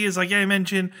Unity as our game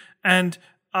engine, and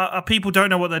our people don't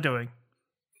know what they're doing.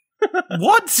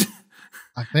 What?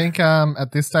 I think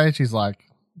at this stage he's like,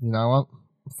 you know what?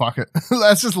 Fuck it.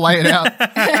 Let's just lay it out.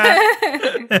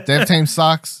 Dev team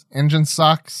sucks. Engine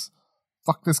sucks.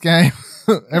 Fuck this game.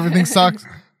 Everything sucks.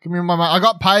 Give me my money. I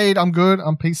got paid. I'm good.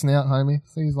 I'm peacing out, homie.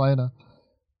 See you later.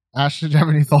 Ash, did you have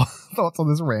any thoughts on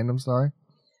this random story?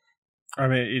 I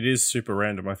mean, it is super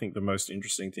random. I think the most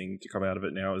interesting thing to come out of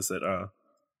it now is that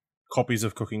copies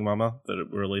of Cooking Mama that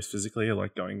were released physically are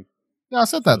like going. Yeah, I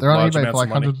said that. They're on large eBay for amounts like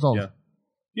of money. $100.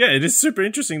 Yeah, it is super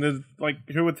interesting that, like,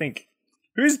 who would think?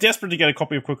 Who's desperate to get a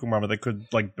copy of Cooking Mama that could,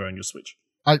 like, burn your Switch?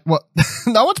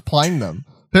 No one's playing them.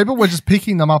 People were just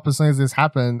picking them up as soon as this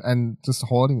happened and just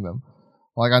hoarding them.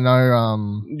 Like, I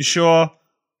know, Sure,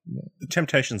 the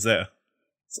temptation's there.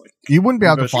 It's like, you wouldn't be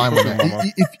able to find one Cooking now.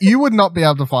 Mama. If you would not be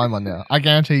able to find one now, I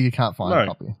guarantee you can't find a No.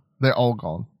 copy. They're all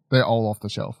gone. They're all off the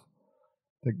shelf.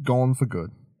 They're gone for good.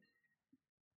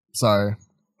 So,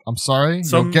 I'm sorry.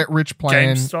 Some Your get rich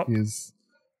plan GameStop. is...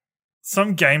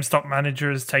 Some GameStop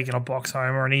manager has taken a box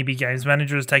home, or an EB Games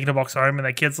manager has taken a box home, and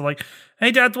their kids are like,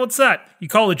 "Hey, Dad, what's that? Your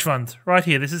college fund, right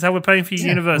here. This is how we're paying for your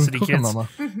university, Cooking kids." Mama.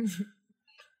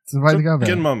 It's the way to go,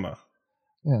 Cooking man. Mama.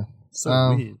 Yeah.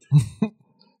 So weird.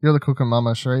 You're the Cooking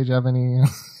Mama. Sheree, do you have any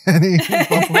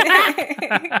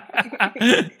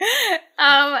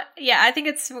Yeah, I think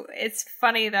it's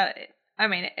funny that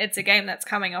it's a game that's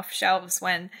coming off shelves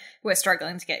when we're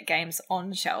struggling to get games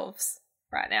on shelves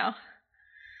right now.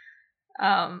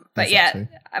 But That's yeah, actually-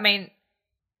 I mean,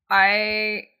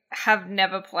 I have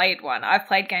never played one. I've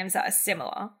played games that are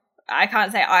similar. I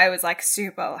can't say I was like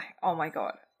super like, oh my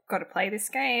god, got to play this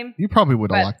game. You probably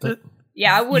would have liked But- it.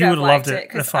 Yeah, I would You have would've liked loved it it.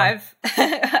 because They're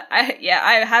fun.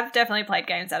 I have definitely played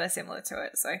games that are similar to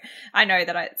it, so I know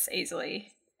that it's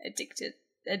easily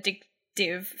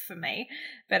addictive for me.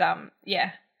 But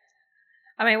yeah,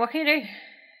 I mean, what can you do?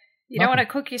 You don't want to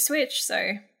cook your Switch,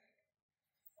 so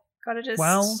gotta just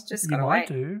You gotta might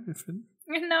wait. do if it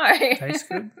No, tastes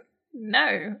good.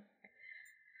 no.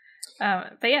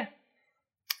 But yeah,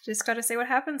 just gotta see what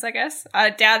happens. I guess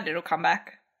I doubt it'll come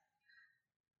back.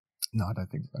 No, I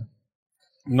don't think so.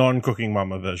 Non-Cooking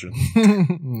Mama version.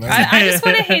 No. I just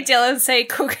want to hear Dylan say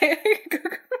 "cook,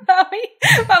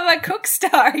 Mama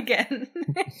Cookstar" again.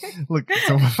 Look, it's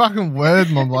a fucking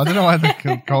word mumble. I don't know why they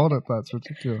called it that. It's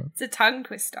ridiculous. It's a tongue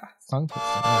twister. Tongue twister,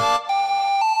 yeah.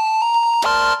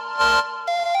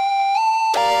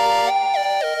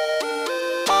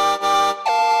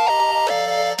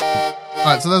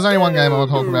 Alright, so there's only one game I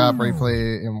want to talk about briefly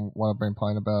in what I've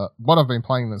been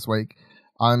playing this week.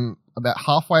 I'm about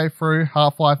halfway through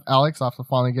Half-Life Alyx after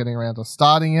finally getting around to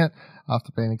starting it,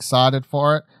 after being excited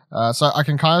for it. So I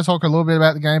can kind of talk a little bit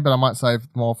about the game, but I might save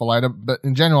more for later. But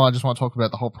in general, I just want to talk about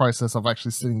the whole process of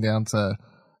actually sitting down to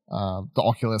the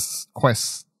Oculus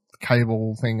Quest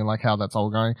cable thing and like how that's all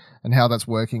going and how that's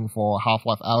working for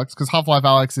Half-Life Alyx. Because Half-Life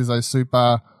Alyx is a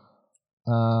super...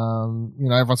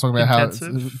 everyone's talking about how it's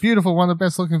beautiful, one of the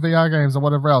best looking VR games or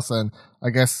whatever else. And I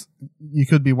guess you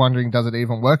could be wondering, does it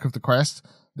even work with the Quest?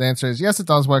 The answer is yes, it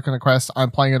does work on the Quest. I'm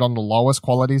playing it on the lowest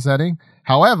quality setting.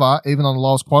 However, even on the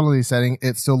lowest quality setting,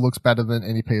 it still looks better than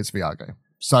any PSVR game.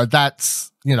 So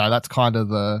that's kind of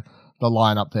the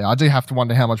line up there. I do have to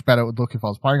wonder how much better it would look if I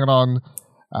was playing it on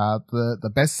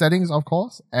the best settings, of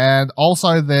course. And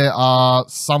also there are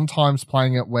sometimes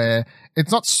playing it where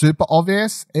it's not super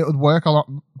obvious. It would work a lot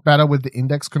better with the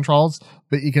index controls,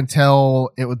 but you can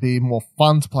tell it would be more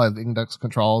fun to play with the index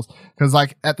controls. Because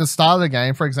like at the start of the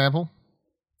game, for example,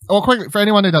 or quickly, for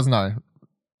anyone who doesn't know,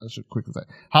 I should quickly say,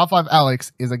 Half-Life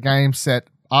Alyx is a game set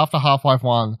after Half-Life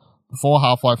 1, before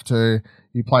Half-Life 2.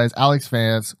 You play as Alex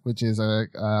Vance, which is a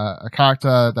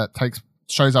character that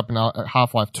shows up in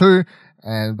Half-Life 2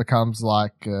 and becomes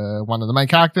like one of the main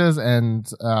characters, and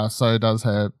so does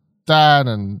her dad,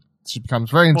 and she becomes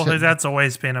very Well, that's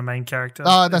always been a main character.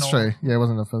 Oh, that's true. Yeah, it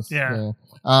wasn't the first. Yeah.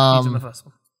 Yeah. He's in the first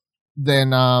one.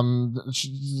 Then I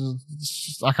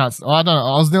can't. I don't know.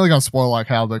 I was nearly going to spoil like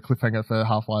how the cliffhanger for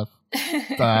Half-Life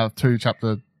 2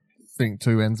 chapter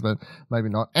 2 ends, but maybe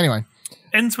not. Anyway,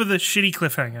 ends with a shitty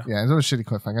cliffhanger. Yeah, it's a shitty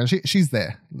cliffhanger. She's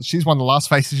there. She's one of the last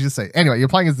faces you see. Anyway, you're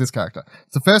playing as this character.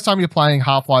 It's the first time you're playing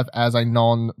Half-Life as a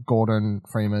non-Gordon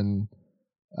Freeman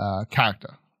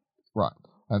character. Right.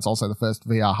 And it's also the first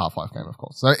VR Half-Life game, of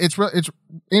course. So it's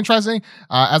interesting.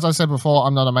 As I said before,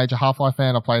 I'm not a major Half-Life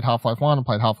fan. I played Half-Life 1. I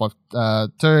played Half-Life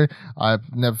 2.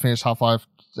 I've never finished Half-Life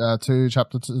 2,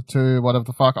 Chapter 2, whatever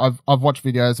the fuck. I've watched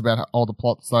videos about all the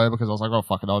plots, though, because I was like, oh,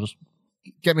 fuck it, I'll just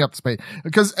get me up to speed.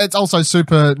 Because it's also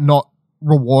super not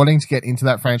rewarding to get into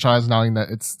that franchise knowing that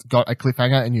it's got a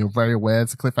cliffhanger and you're very aware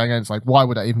it's a cliffhanger. It's like, why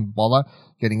would I even bother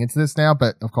getting into this now?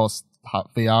 But, of course,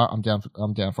 VR, I'm down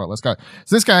for it. Let's go.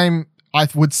 So this game, I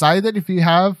would say that if you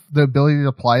have the ability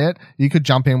to play it, you could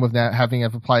jump in without having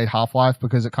ever played Half-Life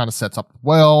because it kind of sets up the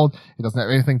world. It doesn't have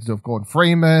anything to do with Gordon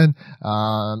Freeman.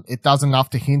 It does enough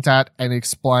to hint at and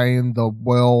explain the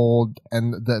world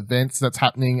and the events that's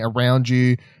happening around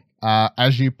you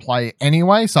as you play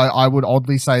anyway. So I would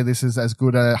oddly say this is as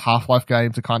good a Half-Life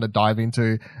game to kind of dive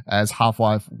into as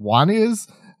Half-Life 1 is.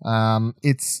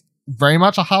 It's very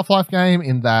much a Half-Life game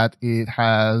in that it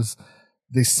has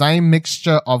the same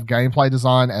mixture of gameplay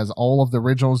design as all of the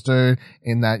originals do,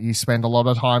 in that you spend a lot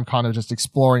of time kind of just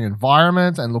exploring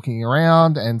environment and looking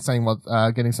around and seeing what,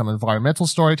 getting some environmental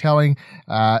storytelling,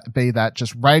 be that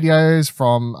just radios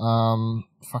from, I'm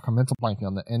mental blanking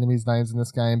on the enemies' names in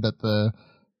this game, but the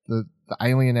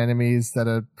alien enemies that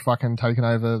are fucking taking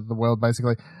over the world,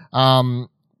 basically.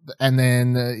 And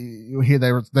then you hear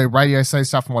their radio say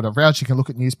stuff from whatever else. You can look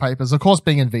at newspapers. Of course,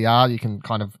 being in VR, you can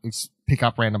kind of pick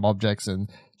up random objects and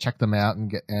check them out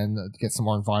and get some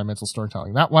more environmental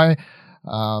storytelling that way.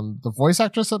 The voice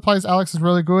actress that plays Alex is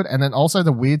really good. And then also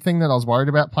the weird thing that I was worried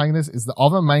about playing this is the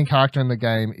other main character in the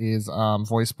game is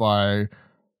voiced by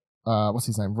what's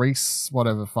his name? Reese,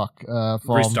 whatever the fuck.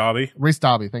 From Reese Darby. Reese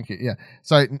Darby, thank you. Yeah.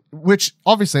 So, which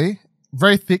obviously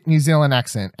very thick New Zealand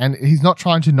accent, and he's not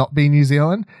trying to not be New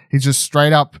Zealand. He's just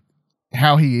straight up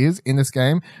how he is in this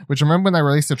game, which I remember when they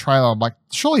released the trailer, I'm like,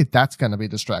 surely that's going to be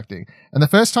distracting. And the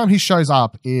first time he shows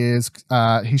up is,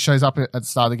 he shows up at the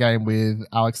start of the game with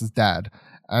Alex's dad.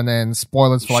 And then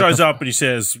spoilers for shows up and he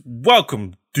says,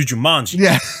 "Welcome to Jumanji."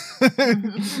 Yeah.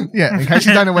 Yeah. In case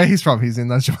you don't know where he's from, he's in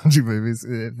those Jumanji movies.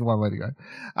 The one way to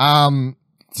go.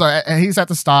 So he's at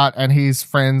the start and he's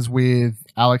friends with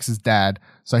Alex's dad.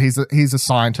 So he's a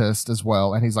scientist as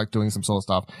well, and he's like doing some sort of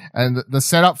stuff. And the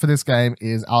setup for this game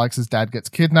is Alex's dad gets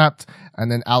kidnapped,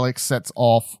 and then Alex sets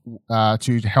off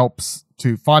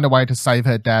to find a way to save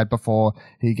her dad before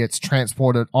he gets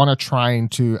transported on a train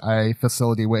to a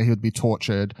facility where he would be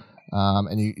tortured.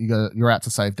 And you're out to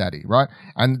save daddy, right?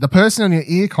 And the person in your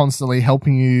ear constantly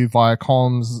helping you via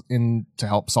comms to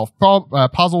help solve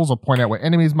puzzles or point out where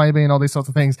enemies may be and all these sorts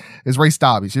of things is Reese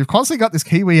Darby. So you've constantly got this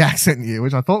Kiwi accent in you,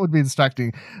 which I thought would be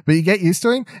distracting, but you get used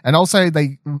to him. And also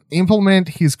they implement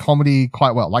his comedy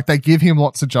quite well. Like they give him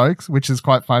lots of jokes, which is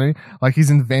quite funny. Like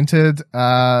he's invented,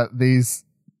 these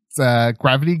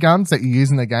gravity guns that you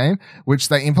use in the game, which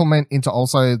they implement into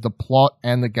also the plot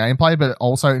and the gameplay, but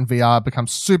also in VR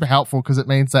becomes super helpful because it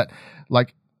means that,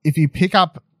 like, if you pick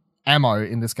up ammo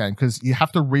in this game, because you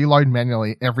have to reload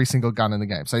manually every single gun in the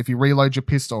game. So if you reload your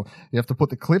pistol, you have to put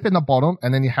the clip in the bottom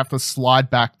and then you have to slide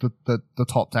back the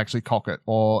top to actually cock it,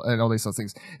 and all these sorts of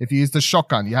things. If you use the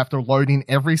shotgun, you have to load in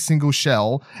every single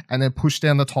shell and then push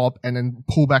down the top and then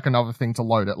pull back another thing to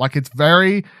load it. Like it's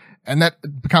very... And that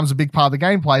becomes a big part of the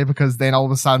gameplay because then all of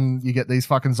a sudden you get these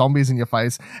fucking zombies in your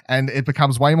face and it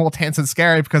becomes way more tense and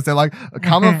scary because they're like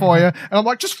coming for you. And I'm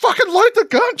like, just fucking load the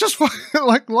gun. Just fucking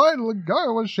like load, go.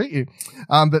 I want to shoot you.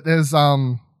 But there's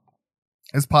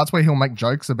parts where he'll make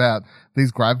jokes about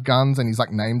these grav guns and he's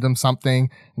like named them something.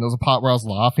 And there was a part where I was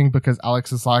laughing because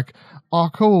Alex is like, oh,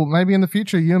 cool. Maybe in the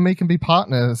future you and me can be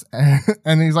partners.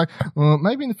 And he's like, well,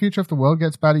 maybe in the future if the world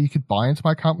gets better, you could buy into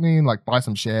my company and like buy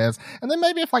some shares. And then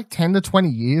maybe if like 10 to 20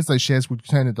 years, those shares would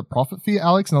turn into profit for you,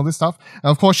 Alex, and all this stuff. And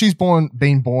of course she's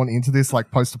been born into this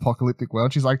like post-apocalyptic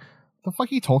world. She's like, the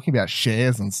fuck are you talking about?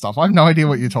 Shares and stuff. I have no idea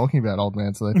what you're talking about, old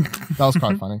man. So that was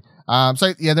quite funny.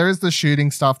 So yeah, there is the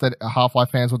shooting stuff that Half-Life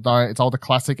fans would know. It's all the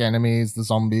classic enemies, the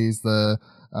zombies, the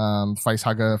face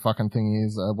hugger fucking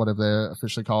thingies, whatever they're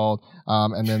officially called.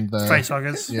 And then the face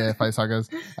huggers. Yeah, face huggers.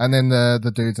 And then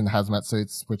the dudes in hazmat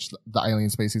suits, which the alien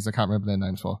species I can't remember their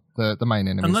names for. The main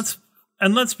enemies.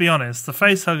 And let's be honest, the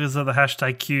face huggers are the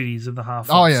hashtag cuties in the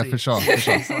Half-Life. Oh yeah, for sure.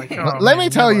 Like, oh, Let me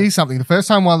tell you something. The first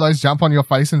time one of those jump on your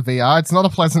face in VR, it's not a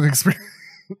pleasant experience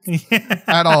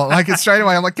at all. Like it's straight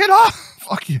away, I'm like, get off!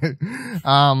 Fuck you.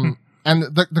 And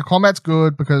the combat's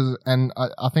good because, and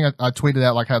I think I tweeted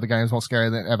out like how the game's more scary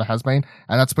than it ever has been,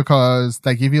 and that's because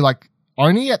they give you like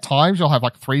only at times you'll have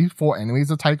like 3-4 enemies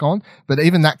to take on, but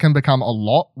even that can become a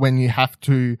lot when you have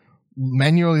to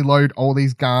manually load all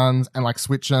these guns and like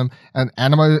switch them, and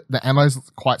the ammo's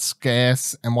quite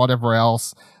scarce and whatever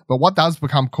else. But what does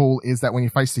become cool is that when you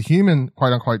face the human,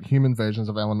 quote unquote, human versions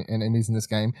of enemies in this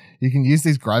game, you can use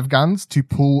these grav guns to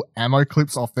pull ammo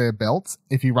clips off their belts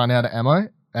if you run out of ammo.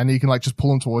 And you can like just pull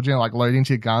them towards you and like load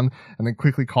into your gun and then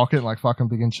quickly cock it and like fucking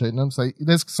begin shooting them. So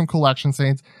there's some cool action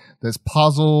scenes. There's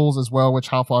puzzles as well, which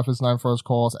Half-Life is known for, of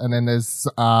course. And then there's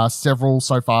several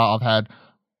so far. I've had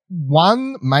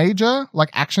one major like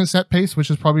action set piece, which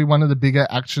is probably one of the bigger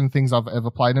action things I've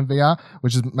ever played in VR,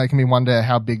 which is making me wonder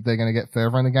how big they're going to get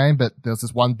further in the game. But there's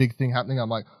this one big thing happening. I'm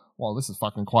like, well, this is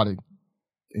fucking quite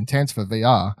intense for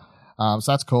VR. So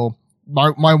that's cool.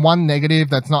 My one negative,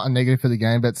 that's not a negative for the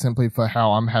game, but simply for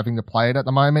how I'm having to play it at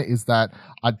the moment, is that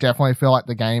I definitely feel like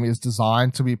the game is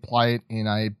designed to be played in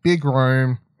a big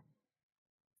room.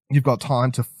 You've got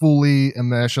time to fully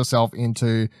immerse yourself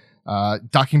into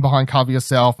ducking behind cover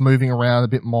yourself, moving around a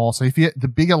bit more. So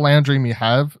the bigger lounge room you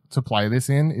have to play this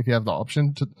in, if you have the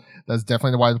option to, that's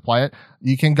definitely the way to play it.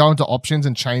 You can go into options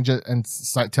and change it and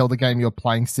tell the game you're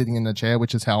playing sitting in the chair,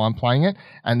 which is how I'm playing it.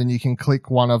 And then you can click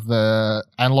one of the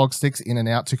analog sticks in and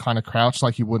out to kind of crouch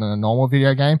like you would in a normal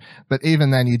video game. But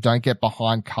even then, you don't get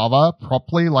behind cover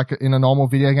properly like in a normal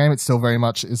video game. It still very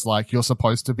much is like you're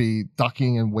supposed to be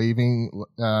ducking and weaving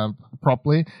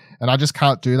properly. And I just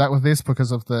can't do that with this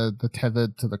because of the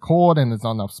tethered to the cord, and there's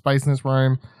not enough space in this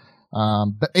room.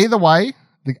 But either way,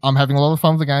 I'm having a lot of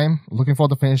fun with the game. Looking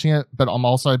forward to finishing it, but I'm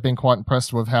also been quite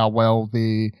impressed with how well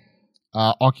the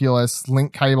Oculus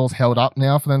Link cables held up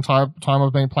now for the entire time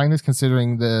I've been playing this,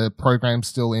 considering the program's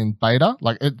still in beta.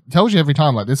 Like, it tells you every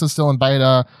time, like, this is still in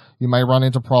beta, you may run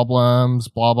into problems,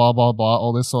 blah, blah, blah, blah,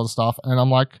 all this sort of stuff. And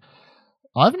I'm like,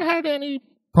 I haven't had any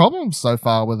problems so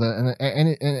far with it.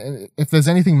 And if there's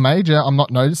anything major, I'm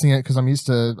not noticing it because I'm used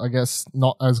to, I guess,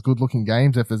 not as good looking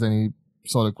games if there's any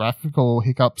sort of graphical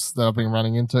hiccups that I've been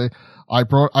running into. I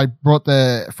brought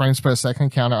the frames per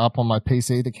second counter up on my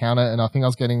PC to count it, and I think I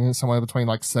was getting somewhere between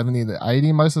like 70 to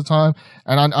 80 most of the time.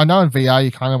 And I know in VR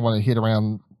you kind of want to hit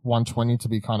around 120 to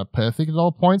be kind of perfect at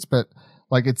all points, but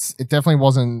like it definitely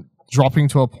wasn't dropping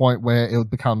to a point where it would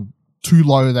become too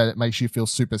low that it makes you feel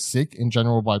super sick in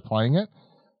general by playing it.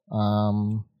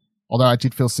 Although I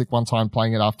did feel sick one time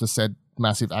playing it after said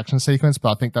massive action sequence,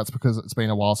 but I think that's because it's been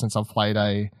a while since I've played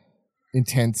a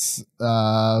intense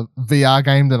VR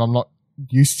game that I'm not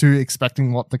used to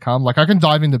expecting what to come. Like, I can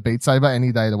dive into Beat Saber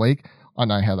any day of the week. I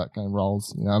know how that game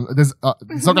rolls. You know, it's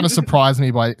not going to surprise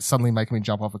me by suddenly making me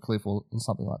jump off a cliff or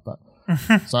something like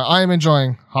that. So I am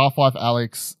enjoying Half-Life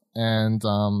Alyx and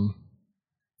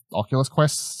Oculus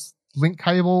Quest link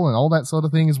cable and all that sort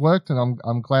of thing has worked, and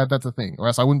I'm glad that's a thing, or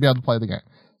else I wouldn't be able to play the game.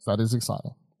 So that is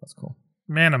exciting. That's cool.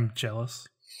 Man, I'm jealous.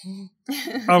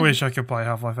 I wish I could play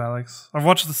Half-Life Alyx. I've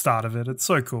watched the start of it. It's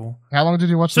so cool. How long did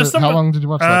you watch it? How long did you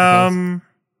watch that?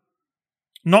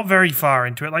 Not very far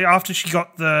into it. Like after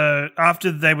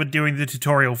they were doing the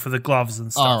tutorial for the gloves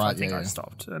and stuff, I think I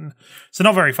stopped. And so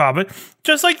not very far, but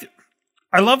just like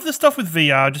I love the stuff with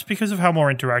VR just because of how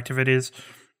more interactive it is.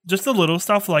 Just the little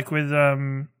stuff like with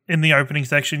in the opening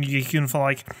section you can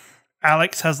like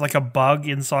Alyx has like a bug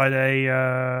inside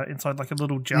like a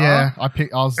little jar. Yeah,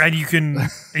 and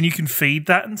you can feed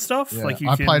that and stuff. Yeah, like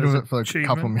I played with it for a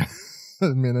couple minutes. I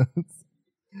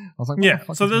was like, yeah.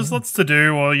 So there's lots to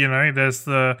do. Or there's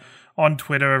on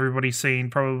Twitter everybody's seen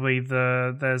probably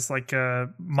there's like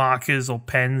markers or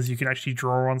pens you can actually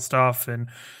draw on stuff and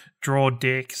draw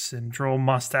dicks and draw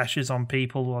mustaches on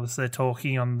people while they're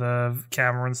talking on the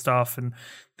camera and stuff, and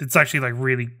it's actually like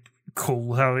really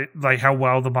cool how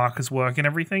well the markers work and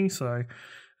everything. So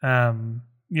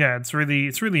it's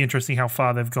really interesting how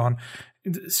far they've gone.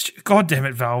 God damn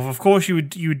it, Valve. Of course you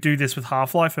would do this with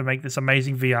Half-Life and make this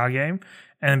amazing VR game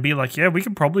and be like, yeah, we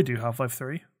could probably do Half-Life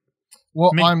 3.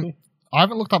 Well, I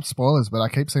haven't looked up spoilers, but I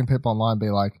keep seeing people online be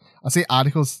like, I see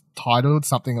articles titled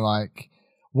something like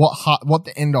what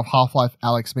the end of Half-Life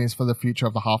Alyx means for the future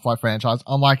of the Half-Life franchise.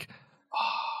 I'm like,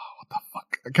 what the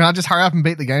fuck? Can I just hurry up and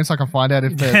beat the game so I can find out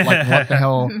if like what the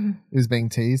hell is being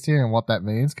teased here and what that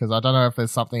means? Because I don't know if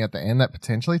there's something at the end that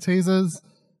potentially teases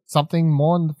something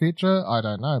more in the future. I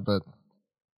don't know, but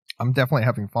I'm definitely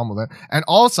having fun with it. And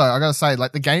also, I gotta say,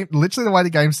 like the game, literally the way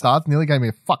the game starts nearly gave me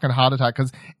a fucking heart attack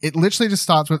because it literally just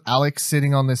starts with Alex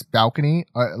sitting on this balcony,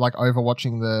 like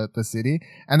overwatching the city.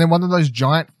 And then one of those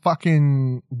giant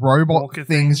fucking robot Walker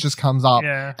things just comes up.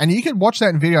 Yeah. And you can watch that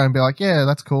in video and be like, yeah,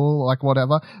 that's cool, like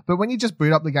whatever. But when you just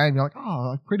boot up the game, you're like,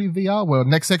 oh, like pretty VR world.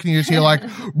 Next second you just hear like,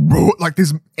 like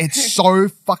this, it's so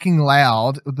fucking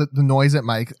loud, the noise it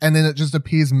makes. And then it just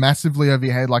appears massively over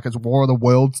your head like it's War of the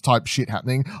Worlds type shit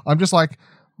happening. I'm just like,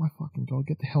 oh my fucking God,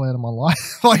 get the hell out of my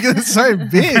life. Like, it's so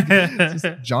big. It's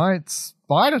this giant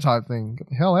spider type thing. Get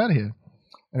the hell out of here.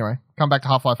 Anyway, come back to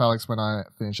Half-Life Alex when I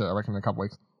finish it, I reckon in a couple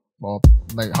weeks. Well,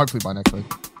 maybe, hopefully by next week.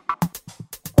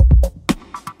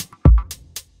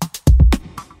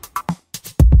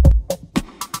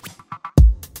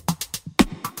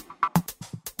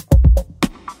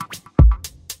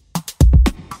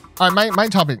 All right, main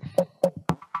topic.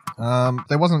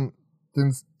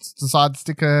 Didn't decide to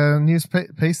stick a news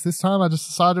piece this time. I just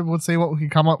decided we'd see what we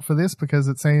could come up for this because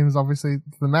it seems obviously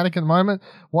thematic at the moment.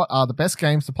 What are the best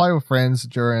games to play with friends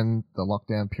during the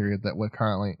lockdown period that we're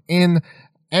currently in?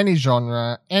 Any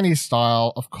genre, any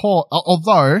style, of course.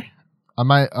 Although I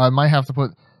may have to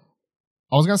put.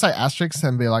 I was going to say asterisks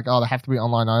and be like, oh, they have to be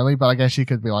online only, but I guess you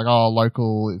could be like, oh,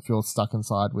 local if you're stuck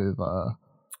inside with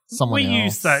someone else. We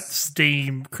use that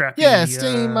Steam crappy. Yeah,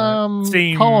 Steam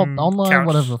co-op online,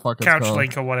 whatever the fuck it's Couch called.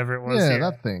 Link or whatever it was. Yeah,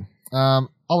 that thing. I'll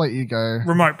let you go.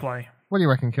 Remote play. What do you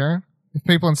reckon, Karen? If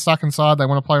people are stuck inside, they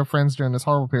want to play with friends during this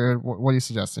horrible period, what are you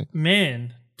suggesting?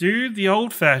 Man, do the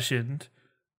old-fashioned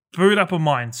boot up a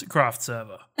Minecraft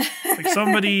server. Like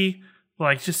somebody,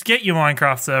 like just get your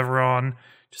Minecraft server on,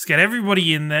 just get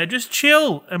everybody in there, just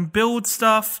chill and build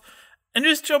stuff. And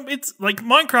just jump. It's like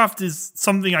Minecraft is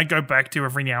something I go back to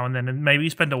every now and then, and maybe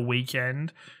spend a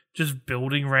weekend just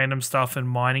building random stuff and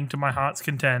mining to my heart's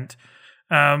content.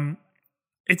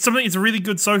 It's something. It's a really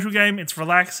good social game. It's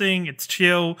relaxing. It's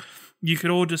chill. You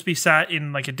could all just be sat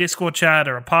in like a Discord chat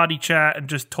or a party chat and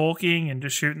just talking and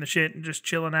just shooting the shit and just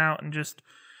chilling out and just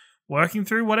working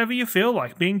through whatever you feel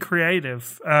like, being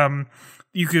creative.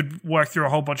 You could work through a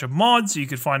whole bunch of mods. You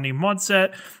could find a new mod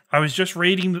set. I was just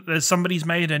reading that there's somebody's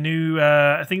made a new,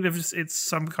 I think it's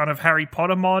some kind of Harry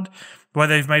Potter mod where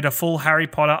they've made a full Harry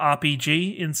Potter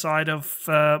RPG inside of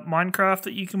Minecraft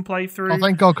that you can play through. Oh,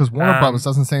 thank God, because Warner Brothers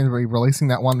doesn't seem to be releasing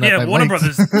that one. That Warner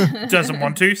leaked. Brothers doesn't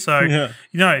want to. So,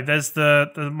 there's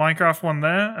the Minecraft one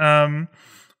there.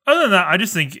 Other than that, I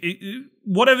just think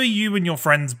whatever you and your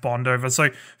friends bond over. So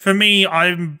for me,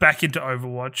 I'm back into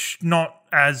Overwatch, not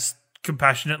as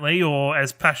compassionately or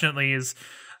as passionately as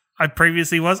I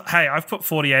previously was. Hey, I've put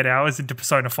 48 hours into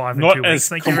Persona 5 in 2 weeks.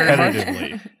 Thank you very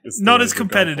much. Not as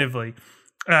competitively.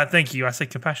 Thank you. I say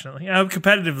compassionately.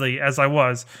 Competitively as I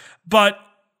was. But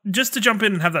just to jump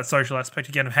in and have that social aspect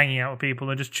again of hanging out with people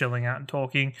and just chilling out and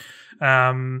talking.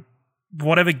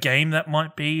 Whatever game that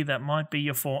might be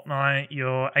your Fortnite,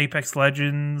 your Apex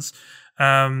Legends,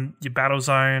 your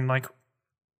Battlezone, like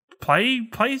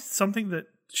play something that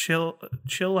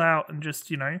chill out and just,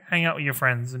 hang out with your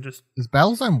friends and just is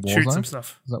Battlezone Warzone? Shoot some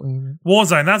stuff. Is that what you mean?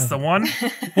 Warzone, that's the one.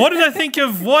 What did I think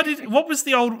of? What was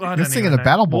the old? I You're singing the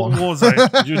Battleborn.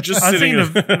 Warzone. You're just I'm sitting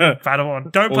thinking of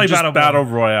Battleborn. Don't play just Battleborn. Battle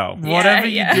Royale. Whatever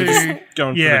you do,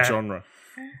 Going for the genre.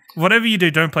 Whatever you do,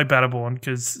 don't play Battleborn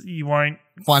because you won't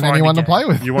find anyone to play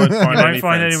with. You won't find you won't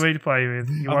find anybody to play with.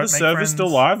 You Are won't the make servers friends. still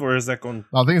live, or is that gone?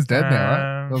 I think it's dead now,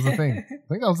 right? That was the thing. I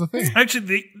think that was the thing.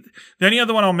 Actually, the only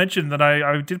other one I'll mention that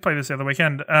I did play this the other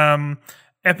weekend,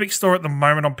 Epic Store at the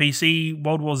moment on PC,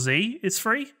 World War Z is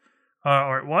free,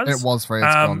 or it was. It was free.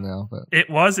 It's gone now. But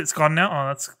It's gone now. Oh,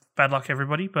 that's bad luck,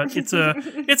 everybody. But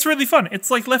it's really fun. It's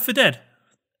like Left 4 Dead,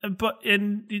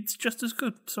 and it's just as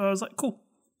good. So I was like, cool,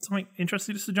 something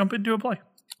interesting just to jump into and play.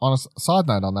 On a side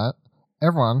note on that,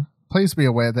 everyone, please be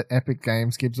aware that Epic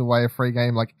Games gives away a free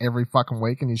game like every fucking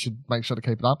week, and you should make sure to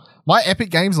keep it up. My Epic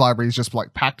Games library is just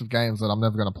like packed with games that I'm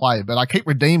never going to play, but I keep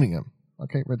redeeming them.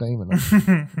 Got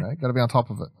to be on top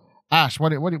of it. Ash, what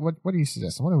do you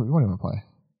suggest? What do we want to play?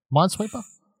 Minesweeper?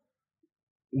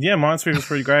 Yeah, Minesweeper's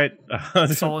pretty great.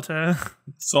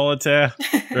 Solitaire.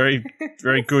 Very,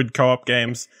 very good co-op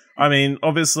games. I mean,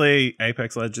 obviously,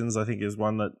 Apex Legends, I think, is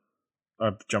one that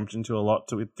I've jumped into a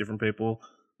lot with different people,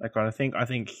 that kind of thing. I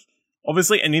think,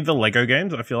 obviously, any of the Lego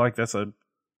games, I feel like that's a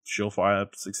surefire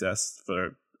success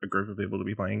for a group of people to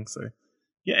be playing. So,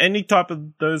 yeah, any type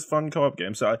of those fun co-op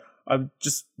games. So I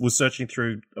just was searching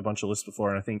through a bunch of lists before,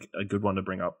 and I think a good one to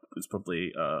bring up is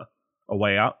probably A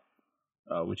Way Out,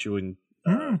 which you and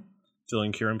Dylan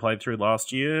and Kieran played through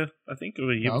last year, I think,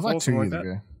 or a year before. It was like 2 years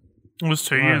ago. It was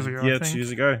 2 years ago, Yeah, I think. 2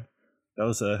 years ago. That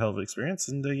was a hell of an experience,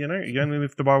 and you only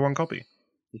live to buy one copy.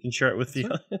 You can share it with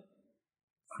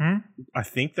I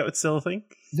think that would still a thing.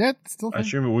 Yeah, it's still. I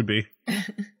assume it would be.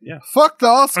 Fuck the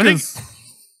I think-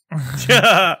 Oscars.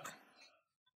 Yeah.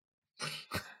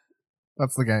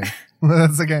 That's the game.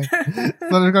 That's the game.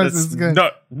 That's the game.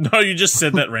 No, you just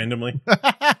said that randomly.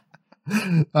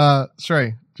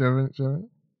 Shrey, do you have it?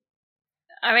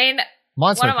 I mean,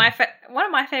 Mine's one of my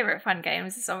favorite fun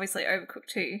games is obviously Overcooked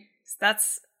 2. So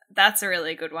that's a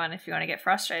really good one if you want to get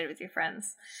frustrated with your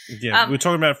friends. Yeah, we're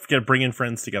talking about bringing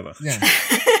friends together. Yeah.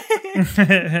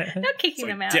 Not kicking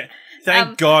them out.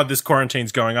 Thank God this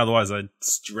quarantine's going, otherwise I'd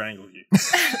strangle you.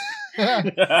 Oh,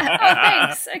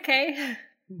 thanks. Okay.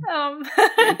 This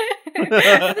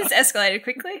escalated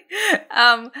quickly.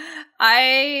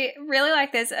 I really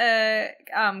like. There's a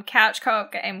couch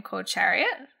co-op game called Chariot,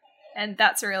 and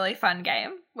that's a really fun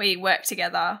game. We work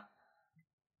together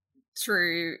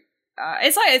through.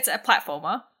 It's a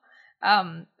platformer.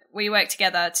 We work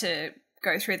together to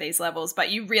go through these levels,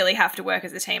 but you really have to work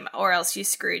as a team, or else you're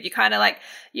screwed. You kind of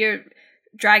you're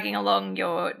dragging along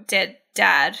your dead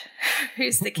dad,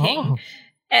 who's the king. Oh.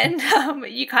 And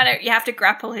you have to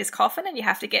grapple his coffin, and you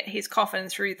have to get his coffin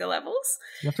through the levels.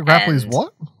 You have to grapple his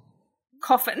what?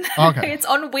 Coffin. Okay. It's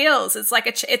on wheels. It's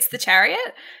it's the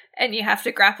chariot, and you have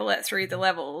to grapple it through the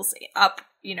levels up,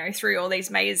 through all these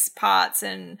maze parts,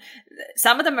 and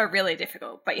some of them are really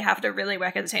difficult, but you have to really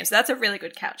work as a team. So that's a really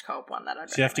good couch co-op one that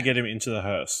I'd So you have to recommend. get him into the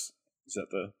hearse. Is that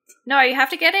the... No, you have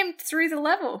to get him through the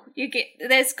level.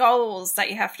 There's goals that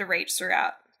you have to reach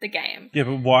throughout the game. Yeah,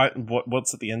 but why?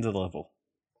 What's at the end of the level?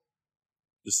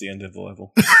 Just the end of the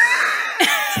level. You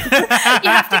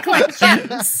have to collect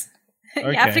gems. Okay.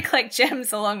 You have to collect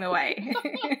gems along the way.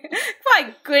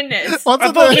 My goodness. What's I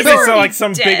at thought the there'd He's be already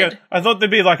some dead. bigger. I thought there'd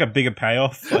be a bigger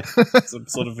payoff, some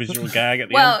sort of visual gag at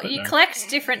the Well, end. But you no. collect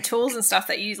different tools and stuff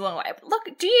that you use along the way. Look,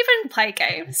 do you even play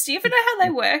games? Do you even know how they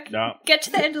work? No. Get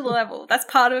to the end of the level. That's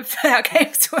part of how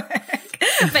games work.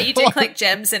 But you do collect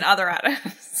gems and other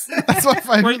items. That's my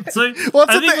favorite. Wait, so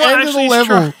What's I at think the what end of the Ashley's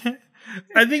level?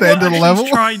 I think The what end of the Ashley's level?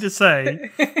 trying to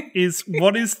say is,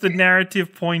 what is the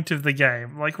narrative point of the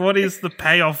game? What is the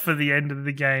payoff for the end of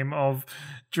the game of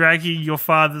dragging your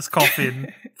father's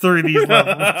coffin through these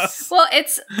levels? Well,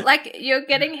 it's like you're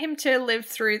getting him to live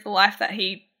through the life that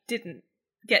he didn't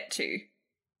get to.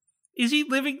 Is he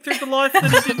living through the life that he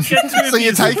didn't get to? So if you're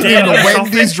he's taking dead him to in a coffin?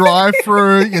 Wendy's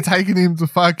drive-through. You're taking him to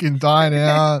fucking dine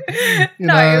out.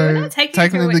 No, we're not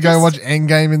taking him him to to it, go just- watch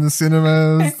Endgame in the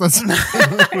cinemas. That's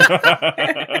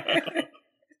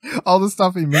all the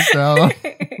stuff he missed out on.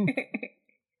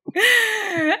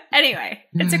 Anyway,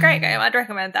 it's a great game. I'd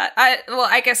recommend that.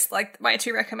 I guess my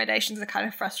two recommendations are kind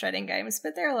of frustrating games,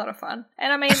 but they're a lot of fun.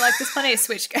 And I mean, there's plenty of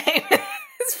Switch games.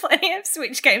 There's plenty of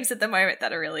Switch games at the moment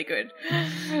that are really good.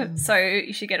 So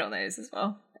you should get on those as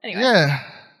well. Anyway. Yeah.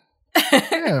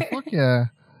 Yeah, fuck yeah.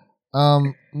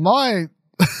 My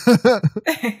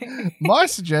my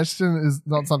suggestion is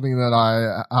not something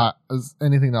that is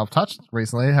anything that I've touched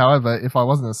recently. However, if I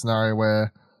was in a scenario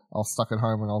where I was stuck at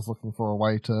home and I was looking for a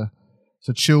way to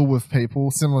chill with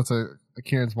people, similar to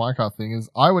Kieran's Minecraft thing, is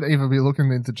I would either be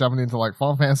looking into jumping into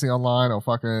Final Fantasy Online or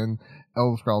fucking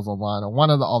Elder Scrolls Online or one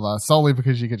or the other, solely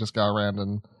because you could just go around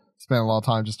and spend a lot of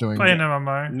time just doing Play an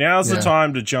MMO. Now's Yeah. the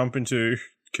time to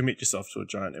commit yourself to a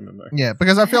giant MMO. Yeah,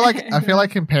 because I feel like if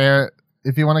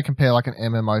you want to compare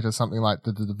an MMO to something like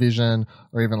the Division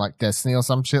or even Destiny or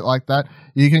some shit like that,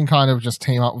 you can kind of just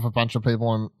team up with a bunch of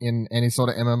people in any sort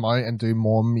of MMO and do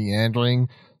more meandering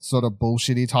sort of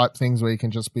bullshitty type things where you can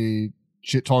just be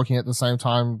shit talking at the same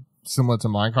time, similar to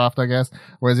Minecraft, I guess.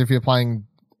 Whereas if you're playing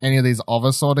any of these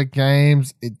other sort of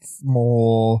games, it's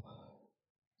more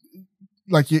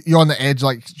you're on the edge,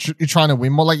 you're trying to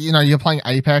win more. You're playing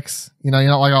Apex, you're not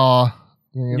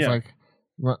it's Yeah.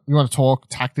 you want to talk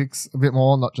tactics a bit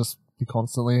more, not just be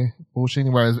constantly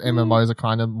bullshitting, whereas MMOs are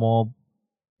kind of more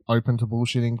open to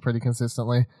bullshitting pretty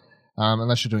consistently.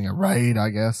 Unless you're doing a raid, I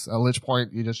guess. At which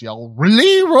point you just yell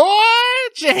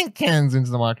Leroy Jenkins into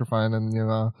the microphone and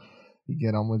you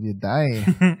get on with your day.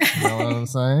 You know what I'm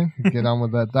saying? You get on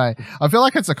with that day. I feel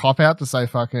like it's a cop-out to say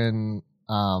fucking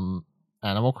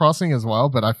Animal Crossing as well,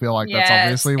 but I feel like that's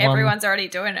obviously one. Everyone's already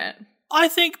doing it. I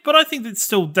think I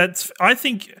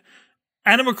think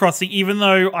Animal Crossing, even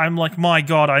though I'm my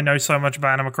God, I know so much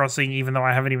about Animal Crossing, even though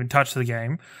I haven't even touched the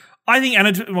game, I think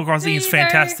Animal Crossing is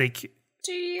fantastic.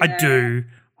 Do you I know? do.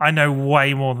 I know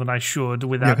way more than I should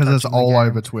without Yeah, because it's touching the all game.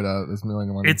 over Twitter. There's a million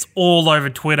and one. It's all over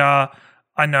Twitter.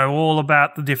 I know all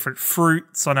about the different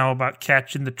fruits. I know about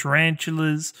catching the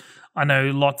tarantulas. I know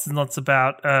lots and lots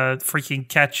about freaking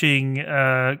catching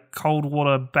cold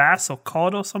water bass or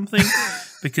cod or something.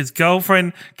 Because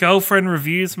girlfriend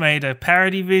reviews made a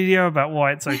parody video about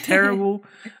why it's so terrible.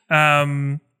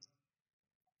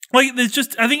 Like, there's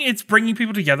just, I think it's bringing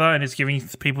people together and it's giving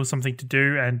people something to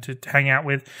do and to hang out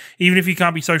with. Even if you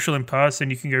can't be social in person,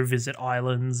 you can go visit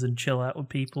islands and chill out with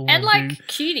people. And like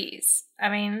cuties. I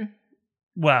mean,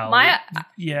 I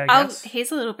guess.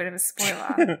 Here's a little bit of a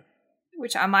spoiler,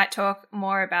 which I might talk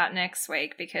more about next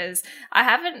week because I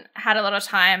haven't had a lot of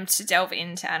time to delve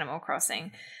into Animal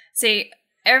Crossing. See,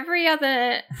 every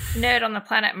other nerd on the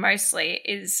planet mostly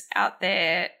is out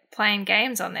there playing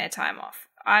games on their time off.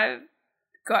 I've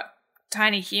got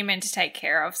tiny human to take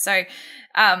care of, so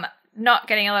not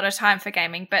getting a lot of time for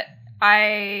gaming, but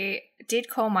I did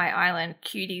call my island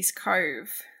Cuties Cove,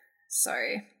 so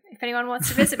if anyone wants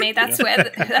to visit me, that's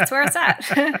where it's at.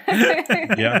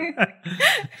 Yeah,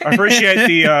 I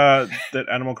appreciate that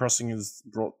Animal Crossing has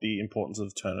brought the importance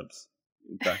of turnips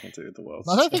back into the world.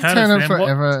 I don't think turnips were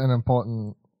ever an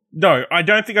important. No, I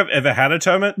don't think I've ever had a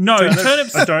turnip. No,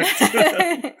 turnips. I don't.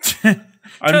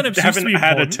 I haven't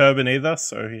had a turban either,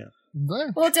 so yeah.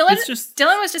 No. Well,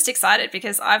 Dylan was just excited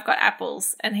because I've got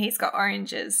apples and he's got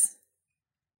oranges.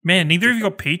 Man, neither of you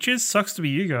got peaches? Sucks to be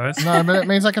you guys. No, but it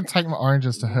means I can take my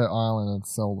oranges to her island and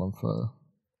sell them for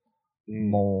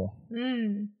more.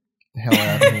 Mm. The hell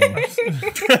out of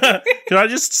here. Can I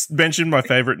just mention my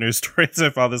favorite news story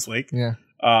so far this week? Yeah.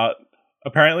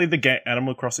 Apparently the game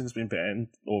Animal Crossing has been banned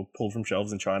or pulled from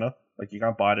shelves in China. Like, you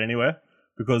can't buy it anywhere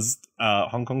because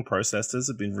Hong Kong protesters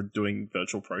have been doing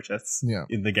virtual protests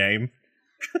in the game.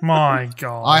 My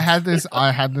God. I had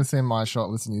this in my short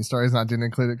list of news stories and I didn't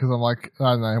include it because I'm like,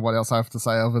 I don't know what else I have to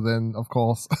say other than, of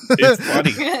course. It's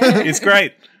funny. It's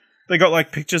great. They got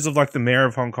like pictures of like the mayor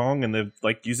of Hong Kong and they're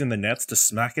like using the nets to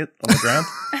smack it on the ground.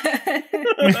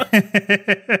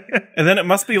 And then it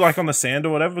must be like on the sand or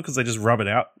whatever because they just rub it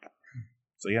out.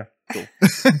 So yeah, cool.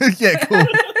 Yeah, cool.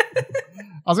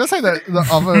 I was going to say that the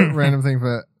other random thing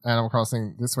for Animal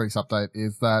Crossing this week's update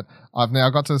is that I've now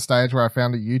got to the stage where I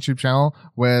found a YouTube channel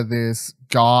where this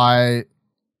guy,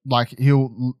 like,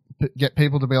 he'll get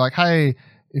people to be like, hey,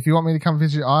 if you want me to come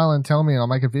visit your island, tell me and I'll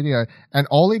make a video. And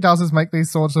all he does is make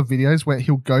these sorts of videos where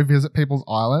he'll go visit people's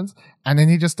islands and then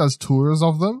he just does tours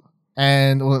of them.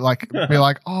 And or like be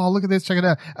like, oh, look at this, check it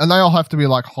out. And they all have to be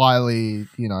like highly,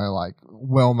 you know, like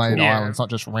well-made islands, not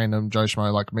just random Joe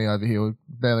Schmo like me over here with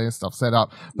barely and stuff set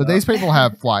up. But these people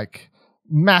have like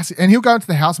massive, and he'll go into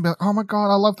the house and be like, oh my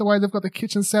God, I love the way they've got the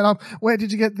kitchen set up. Where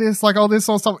did you get this? Like all this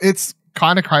sort of stuff. It's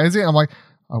kind of crazy. And I'm like,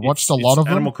 I watched a lot of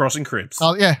them. Animal Crossing cribs.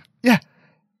 Oh, yeah.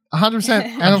 100%.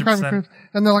 Animal Crossing cribs.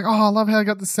 And they're like, oh, I love how I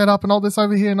got this set up and all this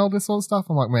over here and all this sort of stuff.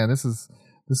 I'm like, man, this is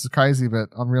crazy, but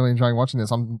I'm really enjoying watching this.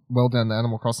 I'm well down the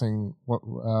Animal Crossing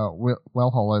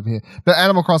well hole over here. But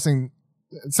Animal Crossing,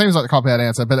 it seems like the cop-out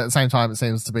answer, but at the same time, it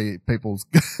seems to be people's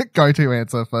go-to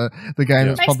answer for the game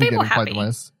that's probably getting played the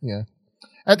most. Yeah.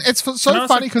 And it's so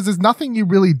funny because there's nothing you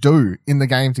really do in the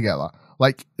game together.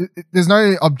 Like, there's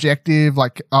no objective,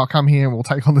 like, I'll come here and we'll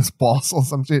take on this boss or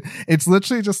some shit. It's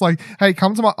literally just like, hey,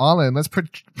 come to my island. Let's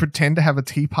pretend to have a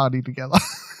tea party together.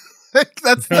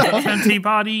 That's the tea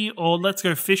party, or let's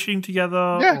go fishing together,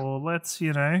 or let's,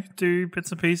 do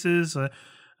bits and pieces.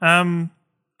 I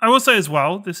will say as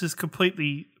well, this is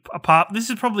completely apart. This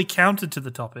is probably counter to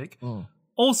the topic.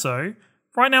 Also,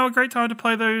 right now, a great time to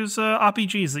play those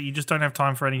RPGs that you just don't have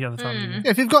time for any other time.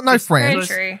 Yeah, if you've got no friends.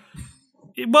 Very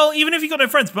true. Well, even if you've got no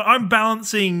friends, but I'm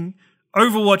balancing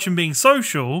Overwatch and being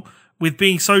social with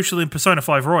being social in Persona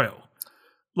 5 Royal.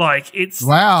 Like, it's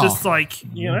just like,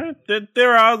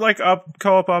 there are like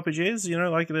co-op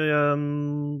RPGs, like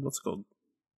the, what's it called?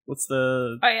 What's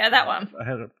the... Oh, yeah, that one. I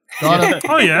had it. Got it.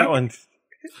 Oh, yeah. That one.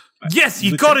 Yes,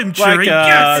 you got him, Cheery.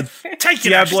 Yes. Take it,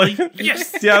 Diablo, Ashley.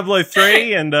 Yes. Diablo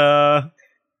 3, and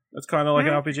that's kind of like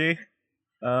an RPG.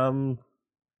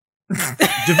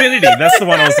 Divinity, that's the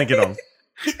one I was thinking of.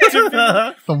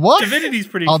 The what? Divinity's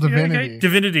pretty... Oh, Divinity.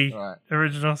 Divinity. Right.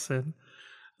 Original Sin.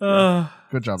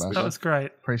 Good job, Ashley. That was great.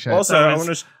 Appreciate also, it. I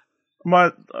want to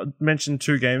might mention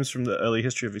two games from the early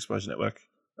history of Explosion Network: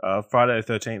 Friday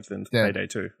the 13th and Payday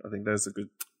 2. I think those are good.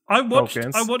 I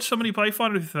watched somebody play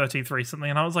Friday the 13th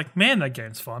recently, and I was like, man, that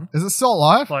game's fun. Is it still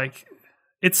alive? Like,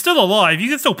 it's still alive. You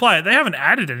can still play it. They haven't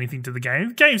added anything to the game.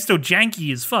 The game's still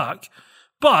janky as fuck,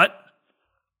 but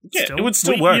it would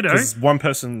still work because one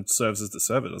person serves as the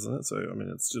server, doesn't it? So I mean,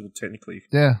 it's still technically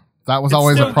that was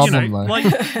always a problem though. Like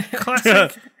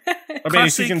classic. I mean,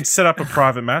 if you can set up a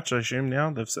private match, I assume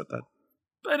now they've set that.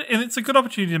 And it's a good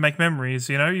opportunity to make memories.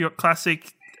 You got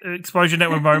classic Explosion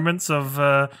Network moments of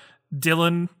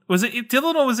Dylan. Was it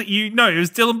Dylan or was it you? No, it was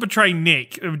Dylan betraying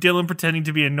Nick. Of Dylan pretending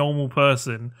to be a normal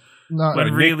person No, No,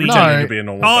 Nick really- pretending No. to be a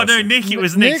normal Oh, no, person. Nick, it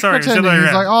was Nick. Sorry, it was the pretending, other way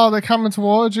he's like, around. oh, they're coming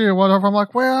towards you or whatever. I'm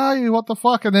like, where are you? What the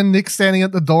fuck? And then Nick's standing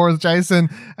at the door as Jason,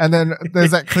 and then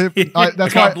there's that clip. I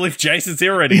That's can't why. believe Jason's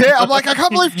here already. Yeah, I'm like, I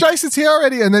can't believe Jason's here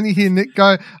already. And then you hear Nick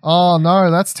go, oh no,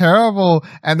 that's terrible.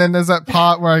 And then there's that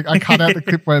part where I cut out the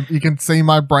clip where you can see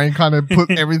my brain kind of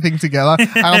put everything together.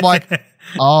 And I'm like,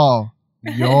 oh,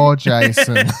 you're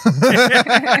Jason.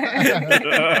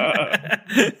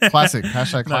 Classic.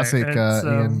 Hashtag classic it's,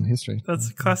 Ian history. That's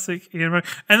a classic Ian Mo-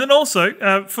 And then also,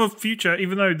 for future,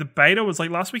 even though the beta was like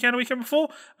last weekend or weekend before,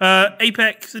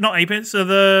 Apex, not Apex,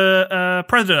 the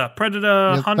Predator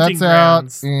Yeah, Hunting that's out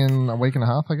Grounds. in a week and a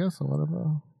half, I guess, or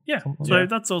whatever. Yeah, something so like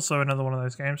that's also another one of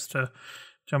those games to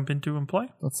jump into and play.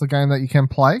 That's the game that you can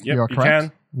play. Yep, You're you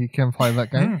correct. You can play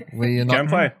that game. We're Can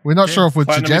play. We're not sure if we'd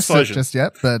Platinum suggest Explosion. it just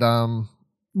yet, but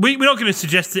We're not going to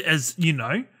suggest it as you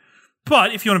know,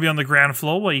 but if you want to be on the ground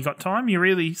floor where you got time, you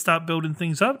really start building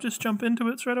things up, just jump into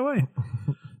it straight away.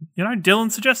 You know, Dylan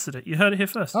suggested it. You heard it here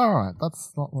first. all right,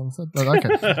 that's not what I said. But okay,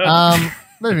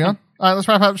 moving on. All right, let's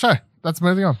wrap up the show. That's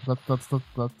moving on. That's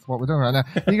what we're doing right now.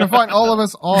 You can find all of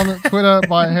us on Twitter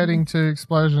by heading to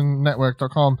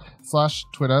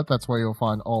explosionnetwork.com/Twitter. That's where you'll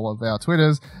find all of our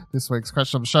Twitters. This week's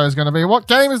question of the show is going to be, what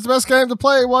game is the best game to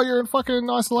play while you're in fucking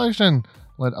isolation?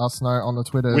 Let us know on the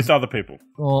Twitters. With other people.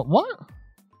 Or what?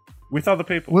 With other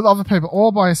people. With other people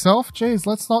or by yourself? Jeez,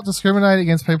 let's not discriminate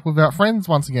against people without friends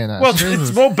once again. Ash. Well, Jesus.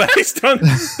 it's more based on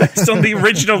the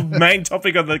original main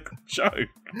topic of the show.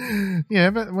 Yeah,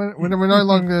 but we're no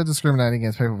longer discriminating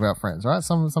against people without friends, right?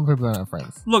 Some people don't have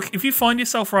friends. Look, if you find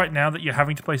yourself right now that you're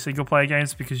having to play single player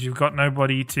games because you've got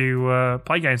nobody to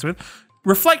play games with,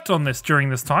 reflect on this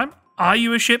during this time. Are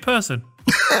you a shit person?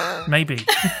 Maybe.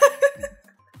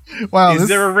 Wow, Is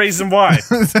there a reason why?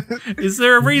 Is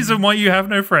there a reason why you have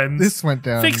no friends? this went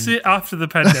down. Fix it after the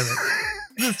pandemic.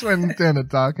 This went down a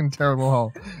dark and terrible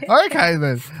hole. Okay,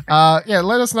 then. Yeah,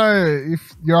 let us know if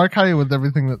you're okay with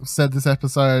everything that was said this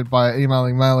episode by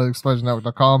emailing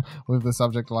mail@explosionnetwork.com with the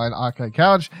subject line Arcade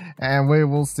Couch, and we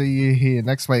will see you here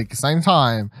next week, same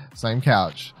time, same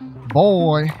couch.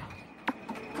 Boy.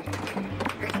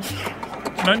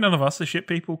 No, none of us are shit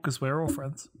people because we're all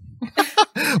friends.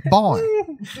 Bye.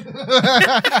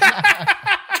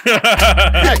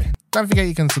 Don't forget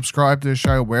you can subscribe to the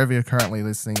show wherever you're currently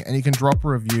listening, and you can drop a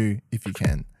review if you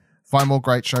can. Find more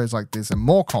great shows like this and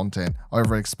more content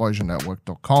over at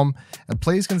explosionnetwork.com, and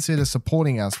please consider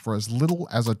supporting us for as little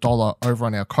as $1 over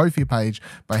on our Ko-fi page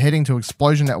by heading to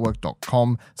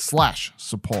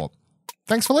explosionnetwork.com/support.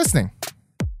 Thanks for listening.